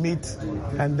we will meet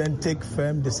and then take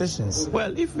firm decisions.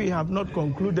 Well, if we have not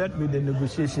concluded with the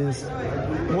negotiations,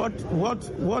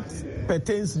 what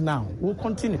pertains now will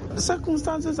continue. The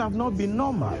circumstances have not been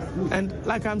normal. And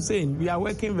like I'm saying, we are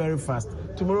working very fast.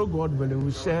 Tomorrow, God willing,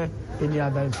 we'll share any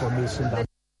other information that.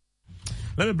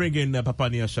 Let me bring in Papa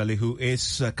Niashali, who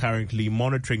is currently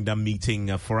monitoring the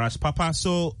meeting for us. Papa,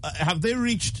 so have they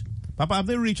reached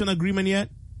an agreement yet?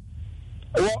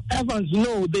 Well, Evans,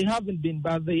 no, they haven't been,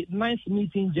 but the 9th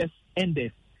meeting just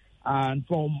ended. And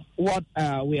from what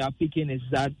we are picking is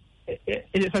that it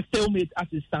is a stalemate as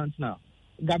it stands now.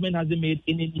 The government hasn't made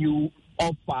any new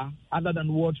offer other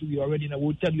than what we already know.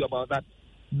 We'll tell you about that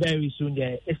very soon.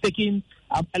 Yeah. It's taking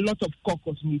a lot of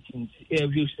caucus meetings.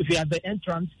 If you're at the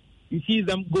entrance, you see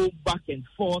them go back and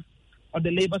forth. On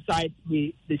the labor side,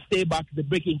 they stay back, they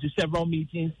break into several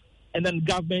meetings, and then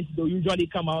government, they'll usually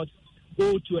come out,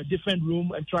 go to a different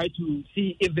room and try to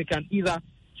see if they can either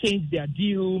change their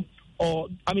deal or,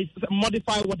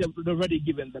 modify what they've already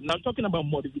given them. Now, I'm talking about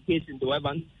modification, though,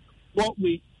 Evans.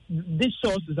 These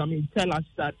sources, tell us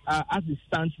that as it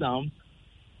stands now,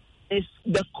 it's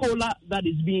the COLA that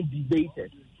is being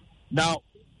debated. Now,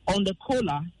 on the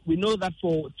COLA, we know that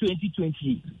for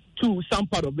 2022, some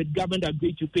part of it, government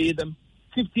agreed to pay them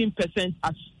 15%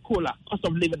 as COLA, cost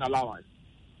of living allowance.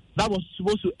 That was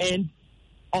supposed to end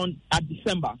at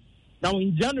December. Now,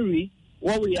 in January,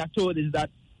 what we are told is that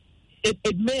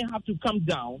it may have to come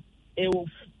down. It will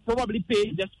probably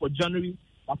pay just for January,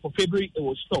 but for February, it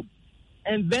will stop.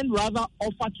 And then rather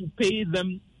offer to pay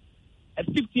them a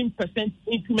 15%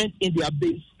 increment in their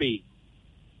base pay.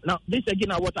 Now, this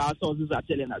again are what our sources are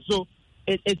telling us. So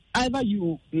it's either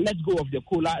you let go of the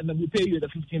COLA and then we pay you the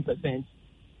 15%,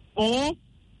 or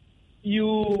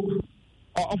you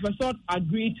of a sort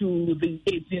agree to the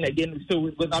 18 again, so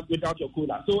without your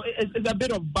COLA. So it's a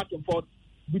bit of back and forth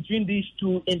between these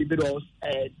two individuals,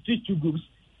 these two groups,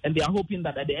 and they are hoping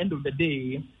that at the end of the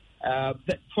day,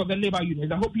 for the labor unions,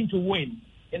 they're hoping to win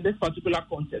in this particular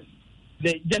contest.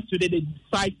 Just today, they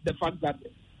cite the fact that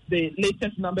the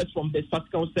latest numbers from the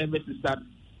statistical service is that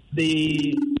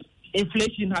the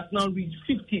inflation has now reached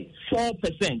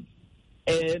 54%.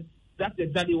 That's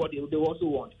exactly what they also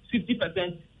want,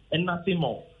 50% and nothing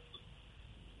more.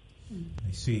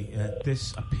 I see.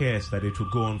 This appears that it will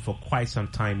go on for quite some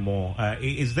time more.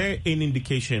 Is there any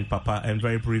indication, Papa, and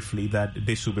very briefly, that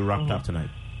this will be wrapped up tonight?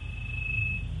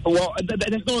 Well,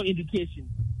 there's no indication.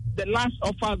 The last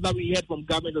offer that we heard from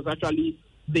government was actually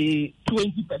the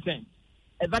 20%.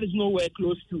 that is nowhere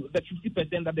close to the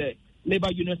 50% that the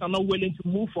labor unions are not willing to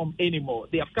move from anymore.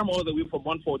 They have come all the way from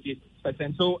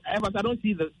 140%. So, Evans, I don't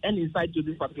see any insight to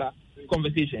this particular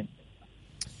conversation.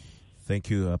 Thank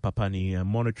you, Papani,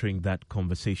 monitoring that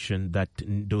conversation,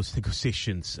 those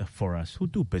negotiations for us. We'll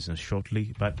do business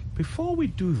shortly. But before we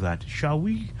do that, shall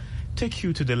we take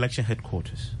you to the election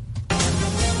headquarters?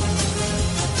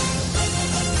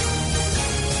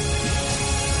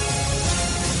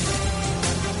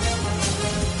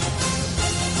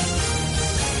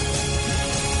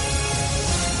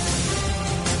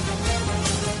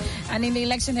 And in the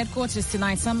election headquarters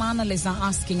tonight, some analysts are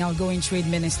asking outgoing Trade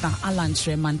Minister Alan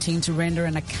Kyerematen to render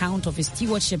an account of his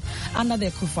stewardship under the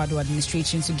Akufo-Addo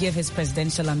administration to give his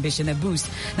presidential ambition a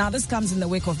boost. Now, this comes in the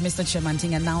wake of Mr.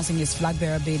 Kyerematen announcing his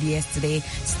flag-bearer bid yesterday,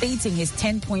 stating his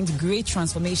 10-point great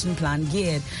transformation plan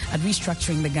geared at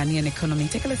restructuring the Ghanaian economy.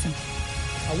 Take a listen.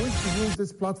 I wish to use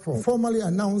this platform to formally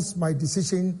announce my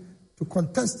decision to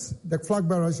contest the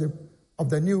flag-bearership of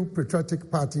the new patriotic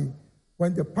party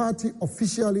when the party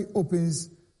officially opens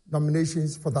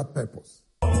nominations for that purpose.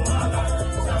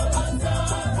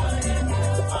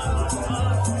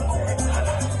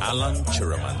 Alan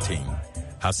Kyerematen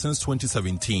has since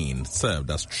 2017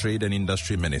 served as Trade and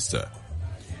Industry Minister,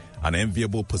 an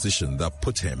enviable position that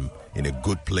put him in a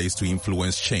good place to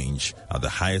influence change at the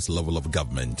highest level of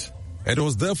government. It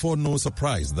was therefore no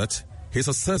surprise that his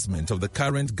assessment of the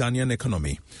current Ghanaian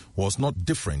economy was not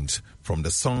different from the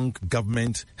song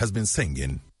government has been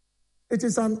singing. It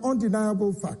is an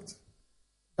undeniable fact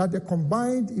that the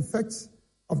combined effects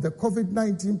of the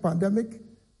COVID-19 pandemic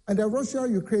and the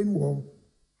Russia-Ukraine war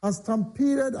has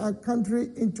stampeded our country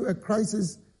into a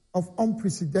crisis of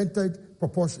unprecedented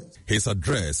proportions. His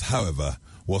address, however,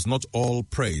 was not all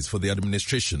praise for the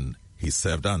administration he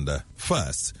served under.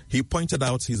 First, he pointed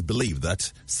out his belief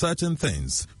that certain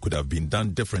things could have been done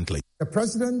differently. The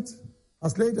president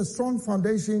has laid a strong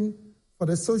foundation for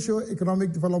the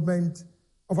socio-economic development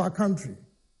of our country,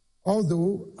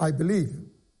 although I believe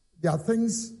there are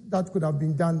things that could have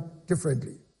been done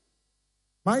differently.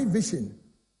 My vision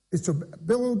is to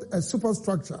build a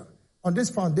superstructure on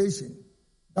this foundation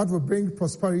that will bring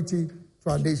prosperity to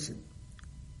our nation.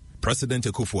 President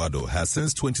Akufo-Addo has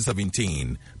since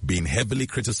 2017 been heavily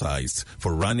criticized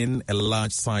for running a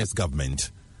large-sized government.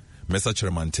 Mr.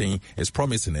 Kyerematen is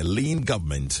promising a lean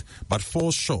government, but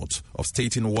falls short of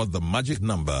stating what the magic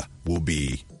number will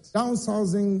be.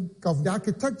 Downsizing of the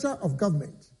architecture of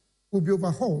government will be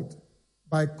overhauled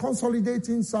by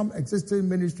consolidating some existing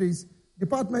ministries,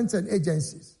 departments, and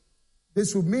agencies.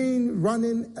 This will mean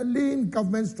running a lean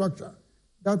government structure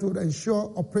that would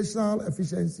ensure operational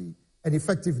efficiency and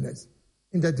effectiveness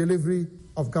in the delivery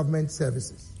of government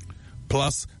services.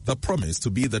 Plus, the promise to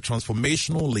be the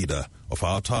transformational leader of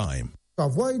our time. To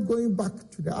avoid going back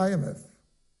to the IMF,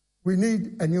 we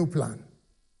need a new plan.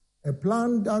 A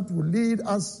plan that will lead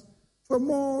us to a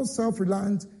more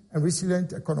self-reliant and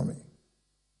resilient economy.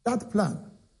 That plan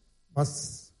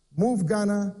must move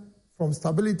Ghana from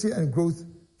stability and growth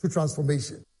to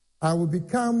transformation. I will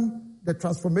become the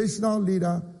transformational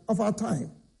leader of our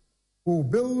time, who will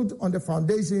build on the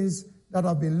foundations that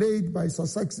have been laid by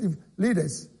successive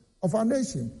leaders of our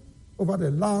nation over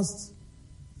the last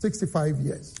 65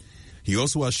 years. He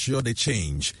also assured a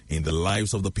change in the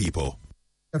lives of the people.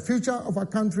 The future of our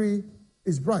country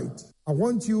is bright. I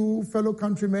want you, fellow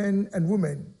countrymen and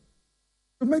women,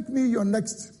 to make me your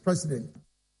next president.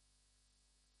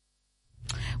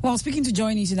 Well, speaking to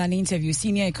Joy News in an interview,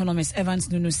 senior economist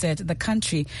Evans Nunu said the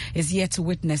country is yet to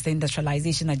witness the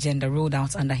industrialization agenda rolled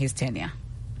out under his tenure.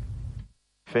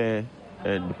 Fair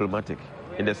and diplomatic,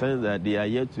 in the sense that they are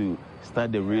yet to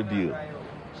start the real deal.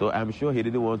 So I'm sure he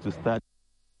didn't want to start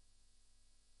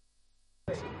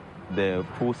the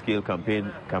full-scale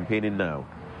campaigning now.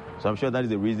 So I'm sure that is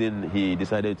the reason he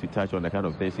decided to touch on the kind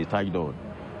of things he touched on.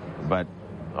 But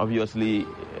obviously,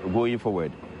 going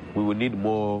forward, we will need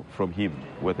more from him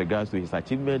with regards to his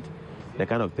achievement, the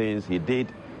kind of things he did,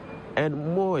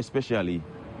 and more especially,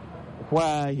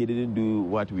 why he didn't do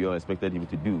what we all expected him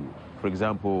to do. For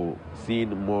example,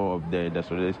 seeing more of the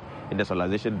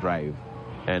industrialization drive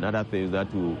and other things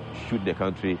that will shoot the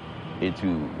country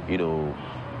into,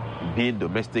 being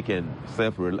domestic and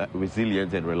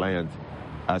self-resilient and reliant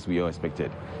as we all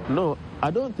expected. No,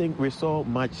 I don't think we saw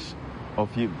much of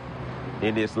him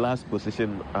in his last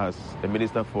position as a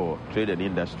Minister for Trade and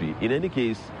Industry. In any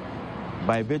case,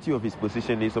 by virtue of his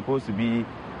position, he's supposed to be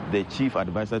the chief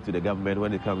advisor to the government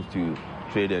when it comes to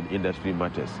trade and industry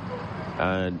matters.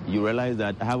 And you realize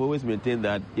that I have always maintained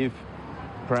that if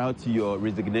prior to your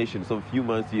resignation, some few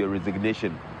months to your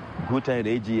resignation, Guta and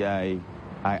AGI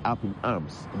are up in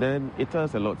arms, then it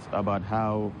tells a lot about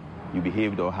how you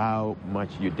behaved or how much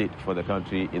you did for the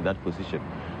country in that position.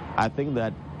 I think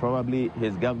that probably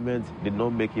his government did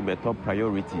not make him a top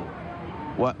priority.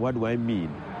 What do I mean?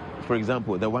 For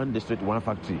example, the one district, one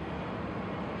factory.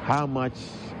 How much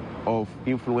of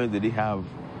influence did he have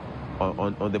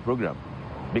on the program?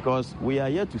 Because we are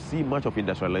yet to see much of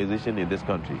industrialization in this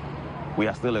country. We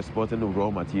are still exporting raw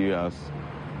materials,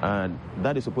 and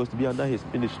that is supposed to be under his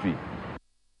ministry.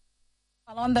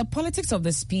 Well, on the politics of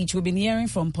the speech, we've been hearing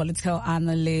from political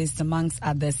analysts, amongst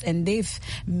others, and they've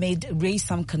raised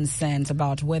some concerns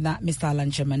about whether Mr.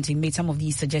 Alan Kyerematen made some of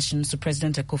these suggestions to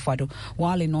President Akufo-Addo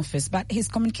while in office. But his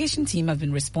communication team have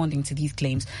been responding to these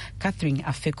claims. Catherine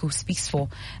Afeku speaks for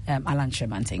Alan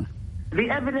Kyerematen. The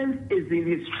evidence is in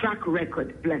his track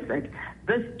record, blessed.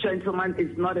 This gentleman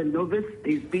is not a novice.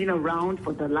 He's been around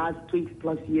for the last 20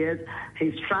 plus years.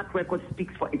 His track record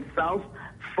speaks for itself.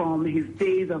 From his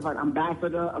days of an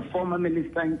ambassador, a former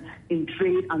minister in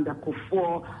trade under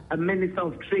Kufuor, a minister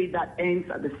of trade that ends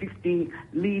at the 16,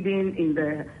 leading in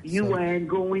the UN,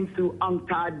 going through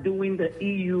UNCTAD, doing the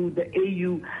EU, the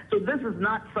AU. So this is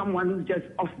not someone who's just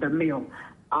off the mill.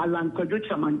 Alan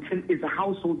Kyerematen is a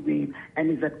household name, and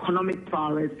his economic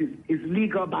prowess, his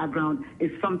legal background is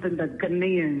something that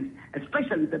Ghanaians,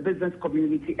 especially the business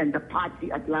community and the party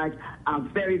at large, are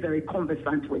very, very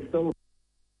conversant with. So.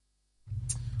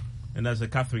 And that's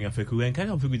Catherine Afeku. And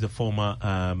Catherine Afeku is a former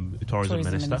tourism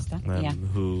minister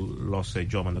who lost a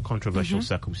job under controversial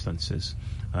circumstances.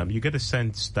 You get a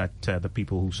sense that the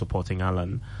people who are supporting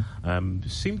Alan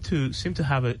seem to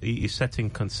have a certain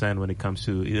concern when it comes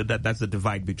to that's the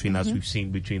divide between us we've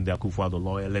seen between the Akufo-Addo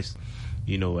loyalists,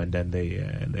 and then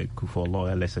the Kufuor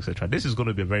loyalists, etc. This is going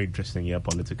to be a very interesting year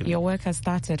politically. Your work has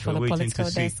started for the political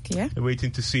desk, We're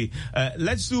waiting to see.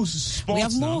 Let's do sports. We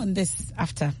have more on this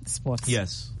after sports.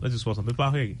 Yes, let's do sports.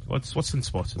 What's in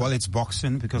sports? Well, it's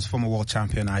boxing, because former world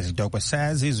champion Isaac Dogba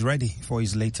says he's ready for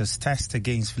his latest test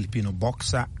against Filipino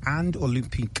boxer and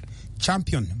Olympic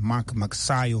champion Mark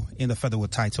Magsayo in the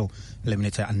featherweight title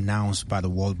eliminator announced by the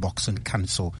World Boxing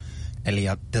Council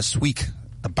earlier this week.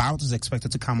 The bout is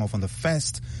expected to come off on the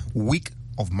first week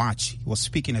of March. He was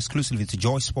speaking exclusively to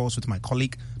Joy Sports with my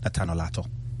colleague, Nathan Olato.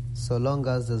 So long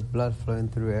as there's blood flowing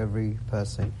through every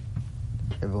person,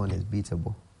 everyone is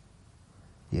beatable.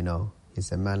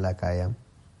 He's a man like I am.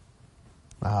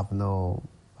 I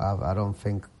don't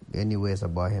think any ways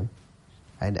about him.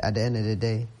 And at the end of the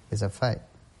day, it's a fight.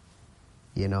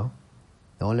 The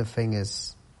only thing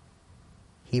is,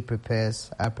 he prepares,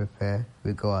 I prepare,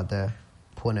 we go out there,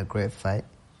 put in a great fight.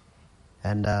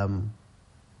 And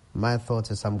my thought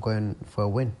is I'm going for a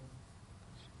win.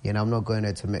 I'm not going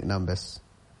there to make numbers.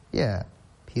 Yeah,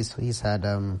 he's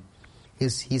won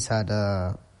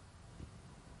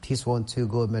 2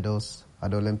 gold medals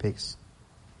at the Olympics.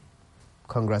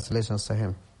 Congratulations to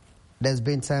him. There's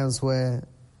been times where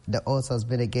the odds has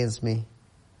been against me,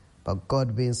 but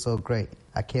God being so great,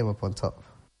 I came up on top.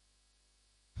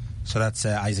 So that's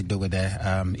Isaac Dogba there.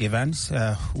 Evans,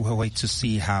 we'll wait to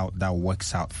see how that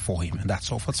works out for him. And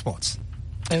that's all for sports.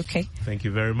 Okay. Thank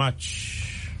you very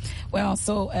much. Well,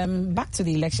 so back to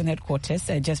the election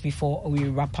headquarters just before we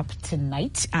wrap up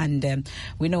tonight. And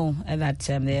we know that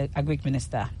the Agric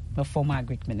Minister, the former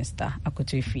Agric Minister,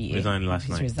 Akoto Efie, resigned last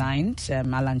night. Resigned.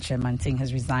 Alan Kyerematen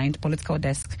has resigned. Political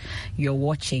desk, you're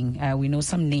watching. We know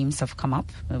some names have come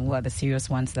up. What are the serious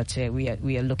ones that we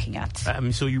are looking at?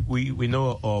 So we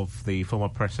know of the former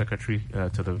press secretary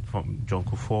John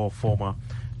Kufuor, former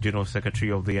General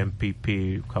Secretary of the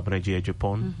MPP, Kwabena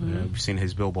Agyapong. We've seen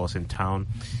his billboards in town.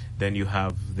 Then you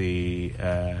have the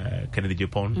Kennedy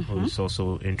Agyapong, who's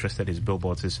also interested. His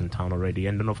billboards is in town already.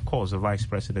 And then, of course, the Vice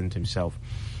President himself,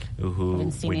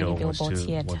 who we know wants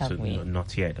to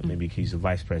not yet. Maybe he's the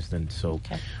Vice President. So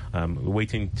we're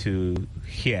waiting to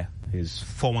hear his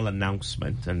formal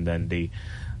announcement, and then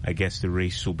I guess the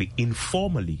race will be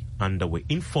informally underway.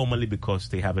 Informally because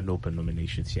they haven't opened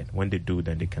nominations yet. When they do,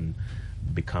 then they can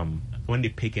when they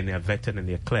pick and they're vetted and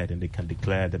they're cleared, and they can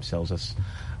declare themselves as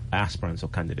aspirants or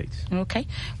candidates. Okay.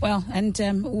 Well, and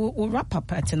we'll wrap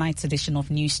up tonight's edition of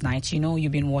Newsnight.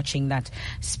 You've been watching that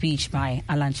speech by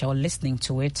Alan Kyerematen, or listening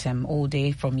to it all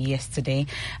day from yesterday.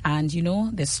 And,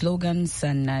 the slogans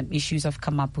and issues have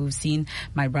come up. We've seen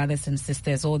my brothers and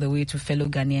sisters all the way to fellow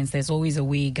Ghanaians. There's always a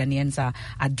way Ghanaians are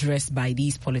addressed by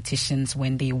these politicians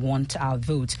when they want our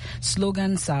vote.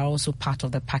 Slogans are also part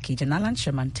of the package. And Alan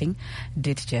Kyerematen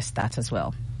did just that as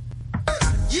well.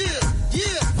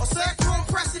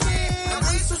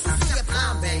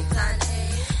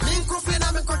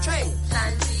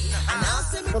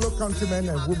 Fellow countrymen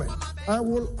and women, I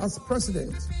will, as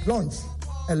president, launch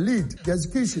and lead the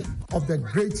execution of the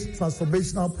Great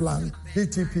Transformational Plan,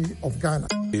 GTP of Ghana.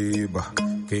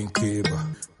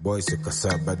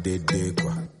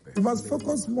 We must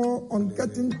focus more on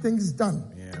getting things done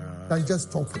than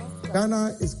just talking.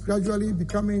 Ghana is gradually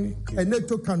becoming a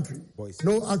NATO country.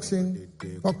 No action,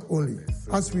 talk only.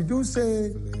 As we do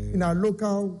say in our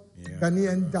local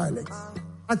Ghanaian dialects.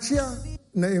 Achia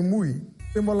na emui,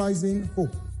 symbolizing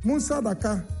hope. Musa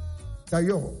daka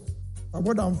dayo,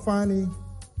 abodamfani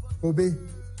obe.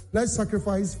 Let's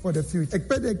sacrifice for the future.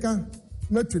 Ekpedeka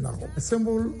metunaho, a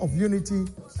symbol of unity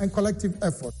and collective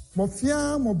effort.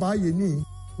 Mofia mobayeni,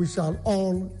 we shall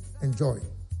all enjoy.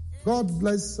 God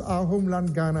bless our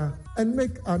homeland Ghana and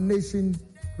make our nation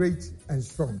great and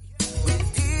strong.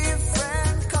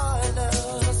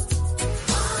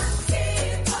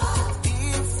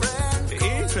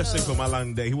 Interesting from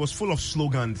Alan there. He was full of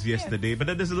slogans yesterday, but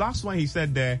then there's the last one he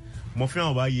said there. It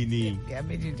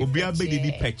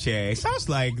sounds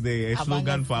like the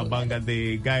slogan for Abanga,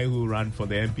 the guy who ran for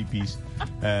the MPP's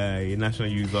National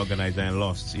Youth Organizer and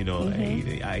lost. You know,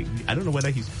 I don't know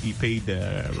whether he paid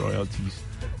royalties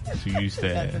to use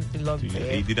the.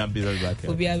 He didn't belong to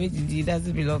Abanga. He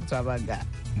doesn't belong to Abanga.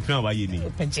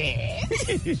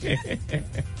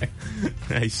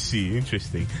 I see.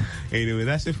 Interesting. Anyway,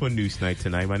 that's it for Newsnight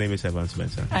tonight. My name is Evan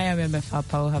Spencer. I am MF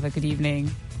Apau. Have a good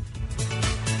evening.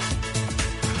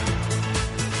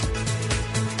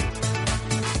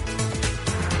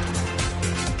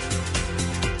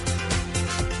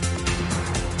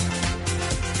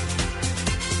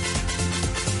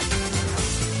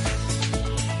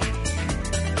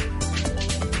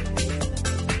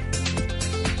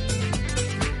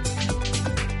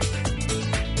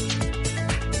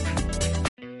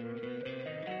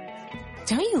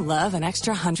 Love an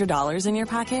extra $100 in your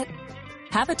pocket?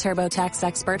 Have a TurboTax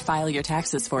expert file your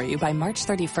taxes for you by March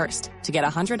 31st to get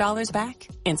 $100 back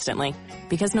instantly.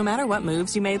 Because no matter what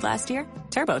moves you made last year,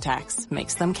 TurboTax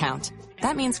makes them count.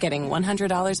 That means getting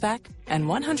 $100 back and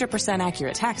 100%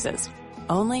 accurate taxes,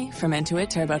 only from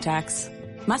Intuit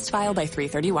TurboTax. Must file by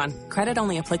 3/31. Credit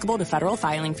only applicable to federal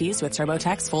filing fees with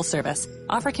TurboTax full service.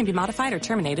 Offer can be modified or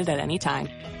terminated at any time.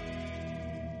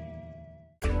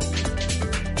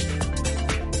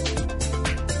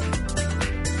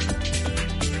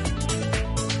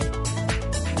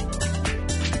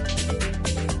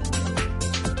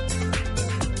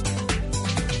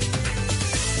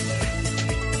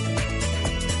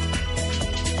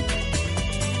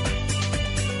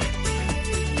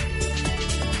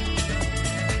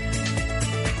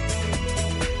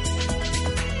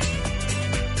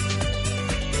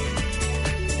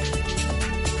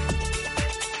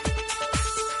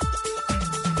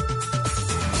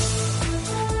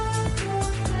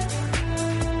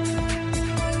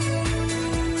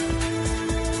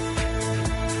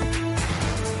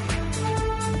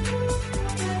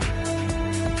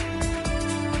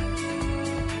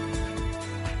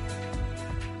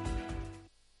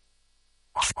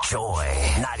 Joy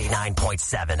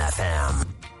 99.7 FM.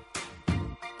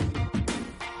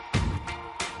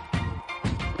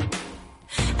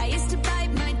 I used to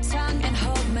bite my tongue and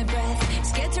hold my breath,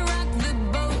 scared to rock the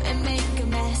boat and make a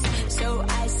mess. So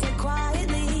I said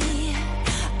quietly,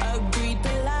 agreed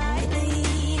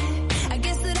politely. I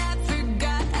guess that I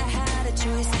forgot I had a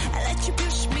choice. I let you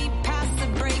push me past the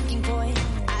breaking point.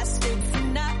 I stood for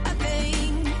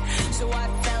nothing, so I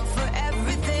fell for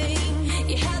everything.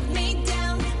 You held me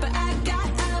down, but I got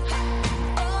up,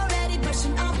 already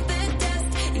pushing on.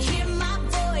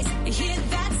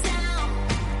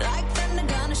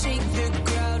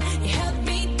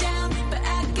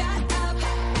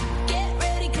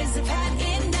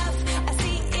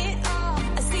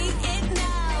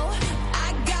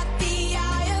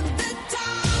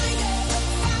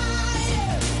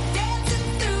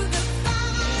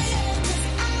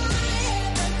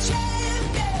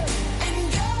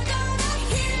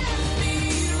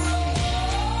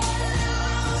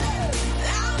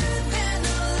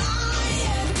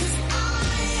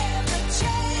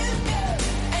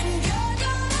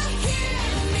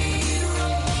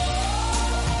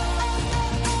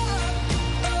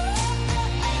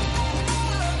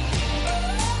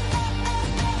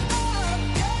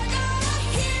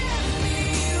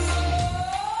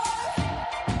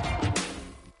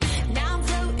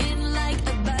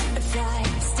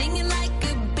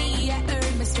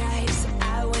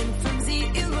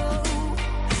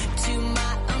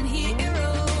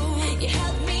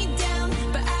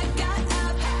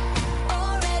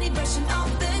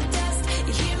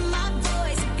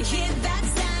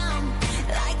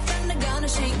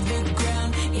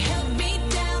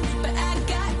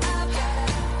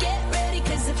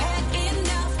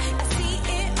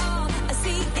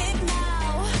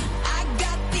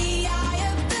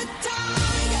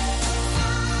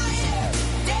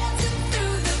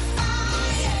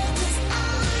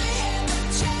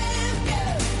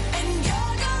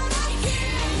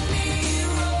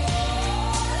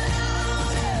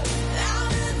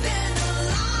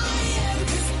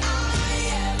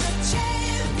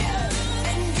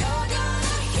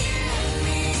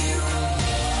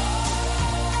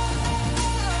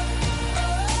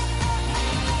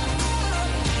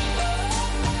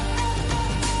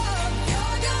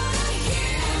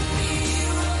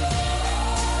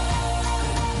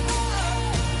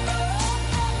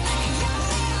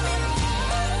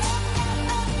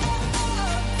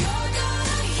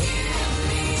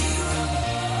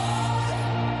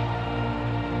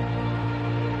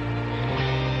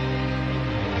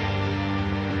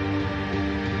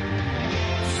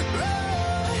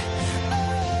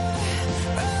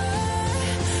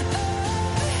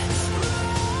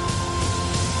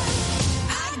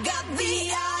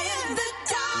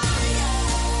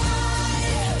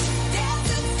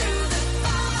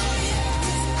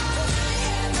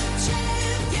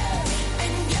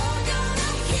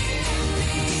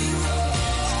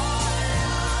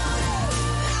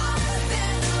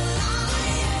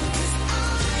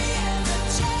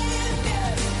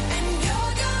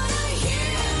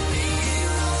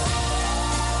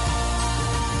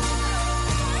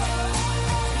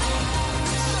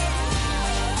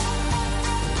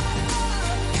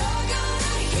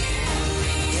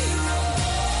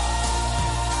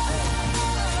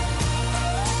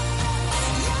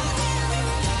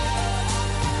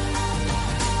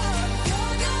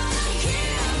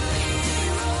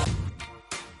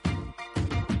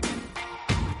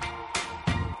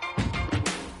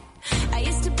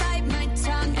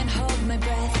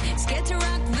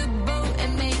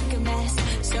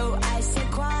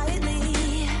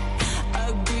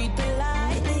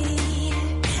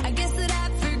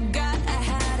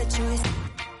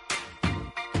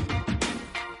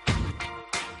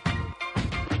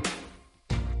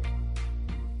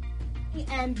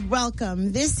 morning and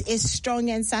welcome. This is Strong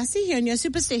and Sassy here on your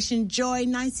superstation Joy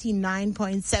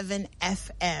 99.7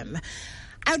 FM.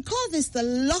 I would call this the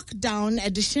lockdown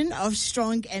edition of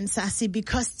Strong and Sassy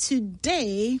because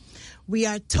today we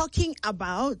are talking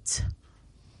about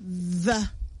the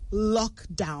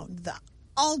lockdown, the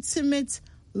ultimate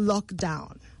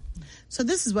lockdown. So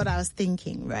this is what I was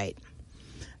thinking, right?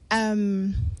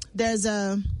 There's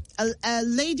a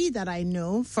lady that I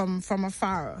know from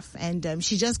afar off, and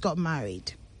she just got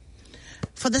married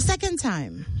for the second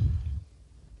time.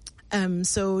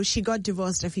 So she got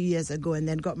divorced a few years ago and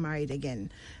then got married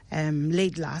again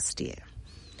late last year.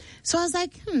 So I was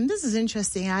like, this is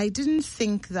interesting. I didn't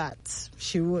think that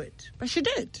she would, but she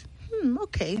did.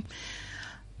 Okay.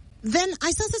 Then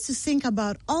I started to think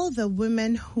about all the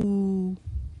women who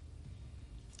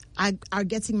are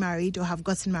getting married or have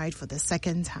gotten married for the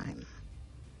second time.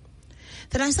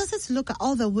 Then I started to look at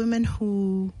all the women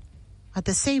who, at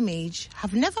the same age,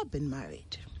 have never been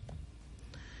married.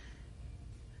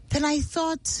 Then I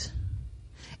thought,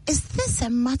 is this a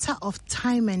matter of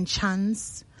time and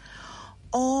chance?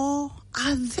 Or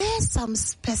are there some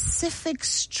specific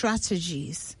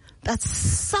strategies that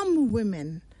some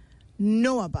women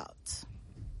know about,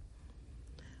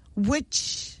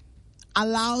 which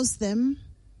allows them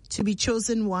to be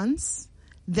chosen once,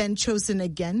 then chosen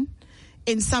again,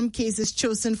 in some cases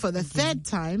chosen for the third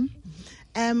time,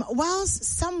 whilst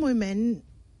some women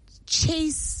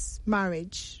chase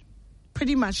marriage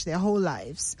pretty much their whole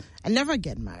lives and never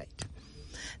get married.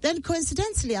 Then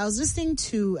coincidentally, I was listening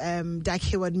to Dag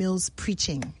Heward-Mills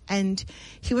preaching, and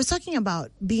he was talking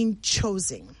about being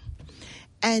chosen.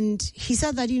 And he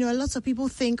said that, a lot of people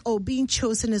think, being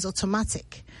chosen is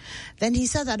automatic. Then he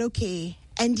said that, okay,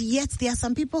 and yet there are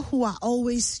some people who are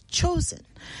always chosen.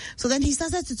 So then he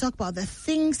started to talk about the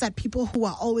things that people who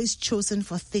are always chosen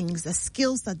for things, the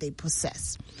skills that they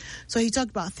possess. So he talked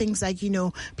about things like,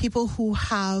 people who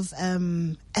have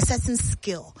a certain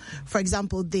skill. For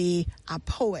example, they are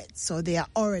poets or they are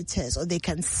orators or they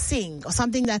can sing or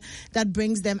something that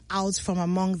brings them out from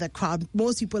among the crowd.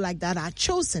 Most people like that are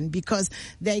chosen because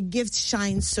their gift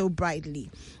shines so brightly.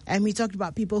 And we talked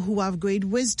about people who have great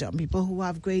wisdom, people who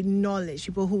have great knowledge,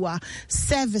 people who are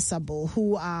serviceable,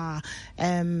 who are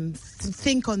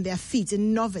think on their feet,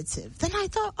 innovative. Then I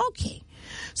thought, okay,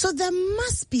 so there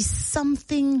must be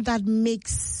something that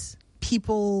makes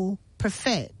people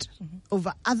preferred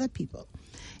over other people.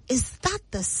 Is that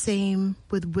the same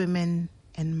with women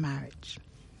in marriage?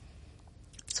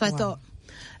 So I thought,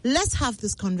 let's have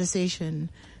this conversation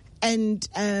and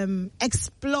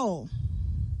explore.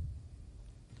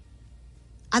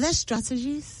 Are there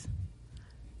strategies,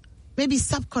 maybe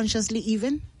subconsciously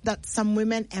even, that some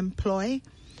women employ,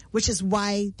 which is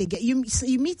why they get... You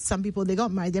meet some people, they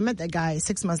got married, they met the guy,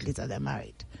 6 months later, they're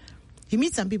married. You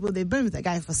meet some people, they've been with the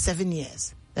guy for 7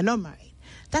 years, they're not married.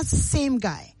 That same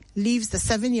guy leaves the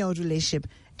 7-year-old relationship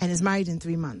and is married in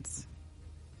 3 months.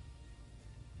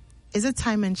 Is it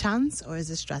time and chance, or is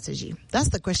it strategy? That's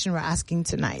the question we're asking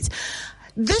tonight.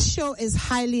 This show is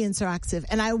highly interactive,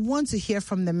 and I want to hear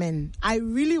from the men. I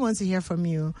really want to hear from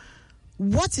you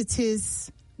what it is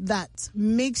that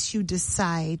makes you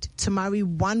decide to marry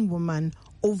one woman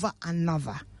over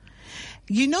another.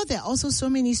 There are also so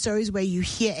many stories where you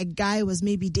hear a guy was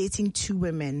maybe dating 2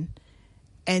 women,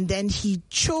 and then he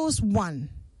chose one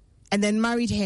and then married her.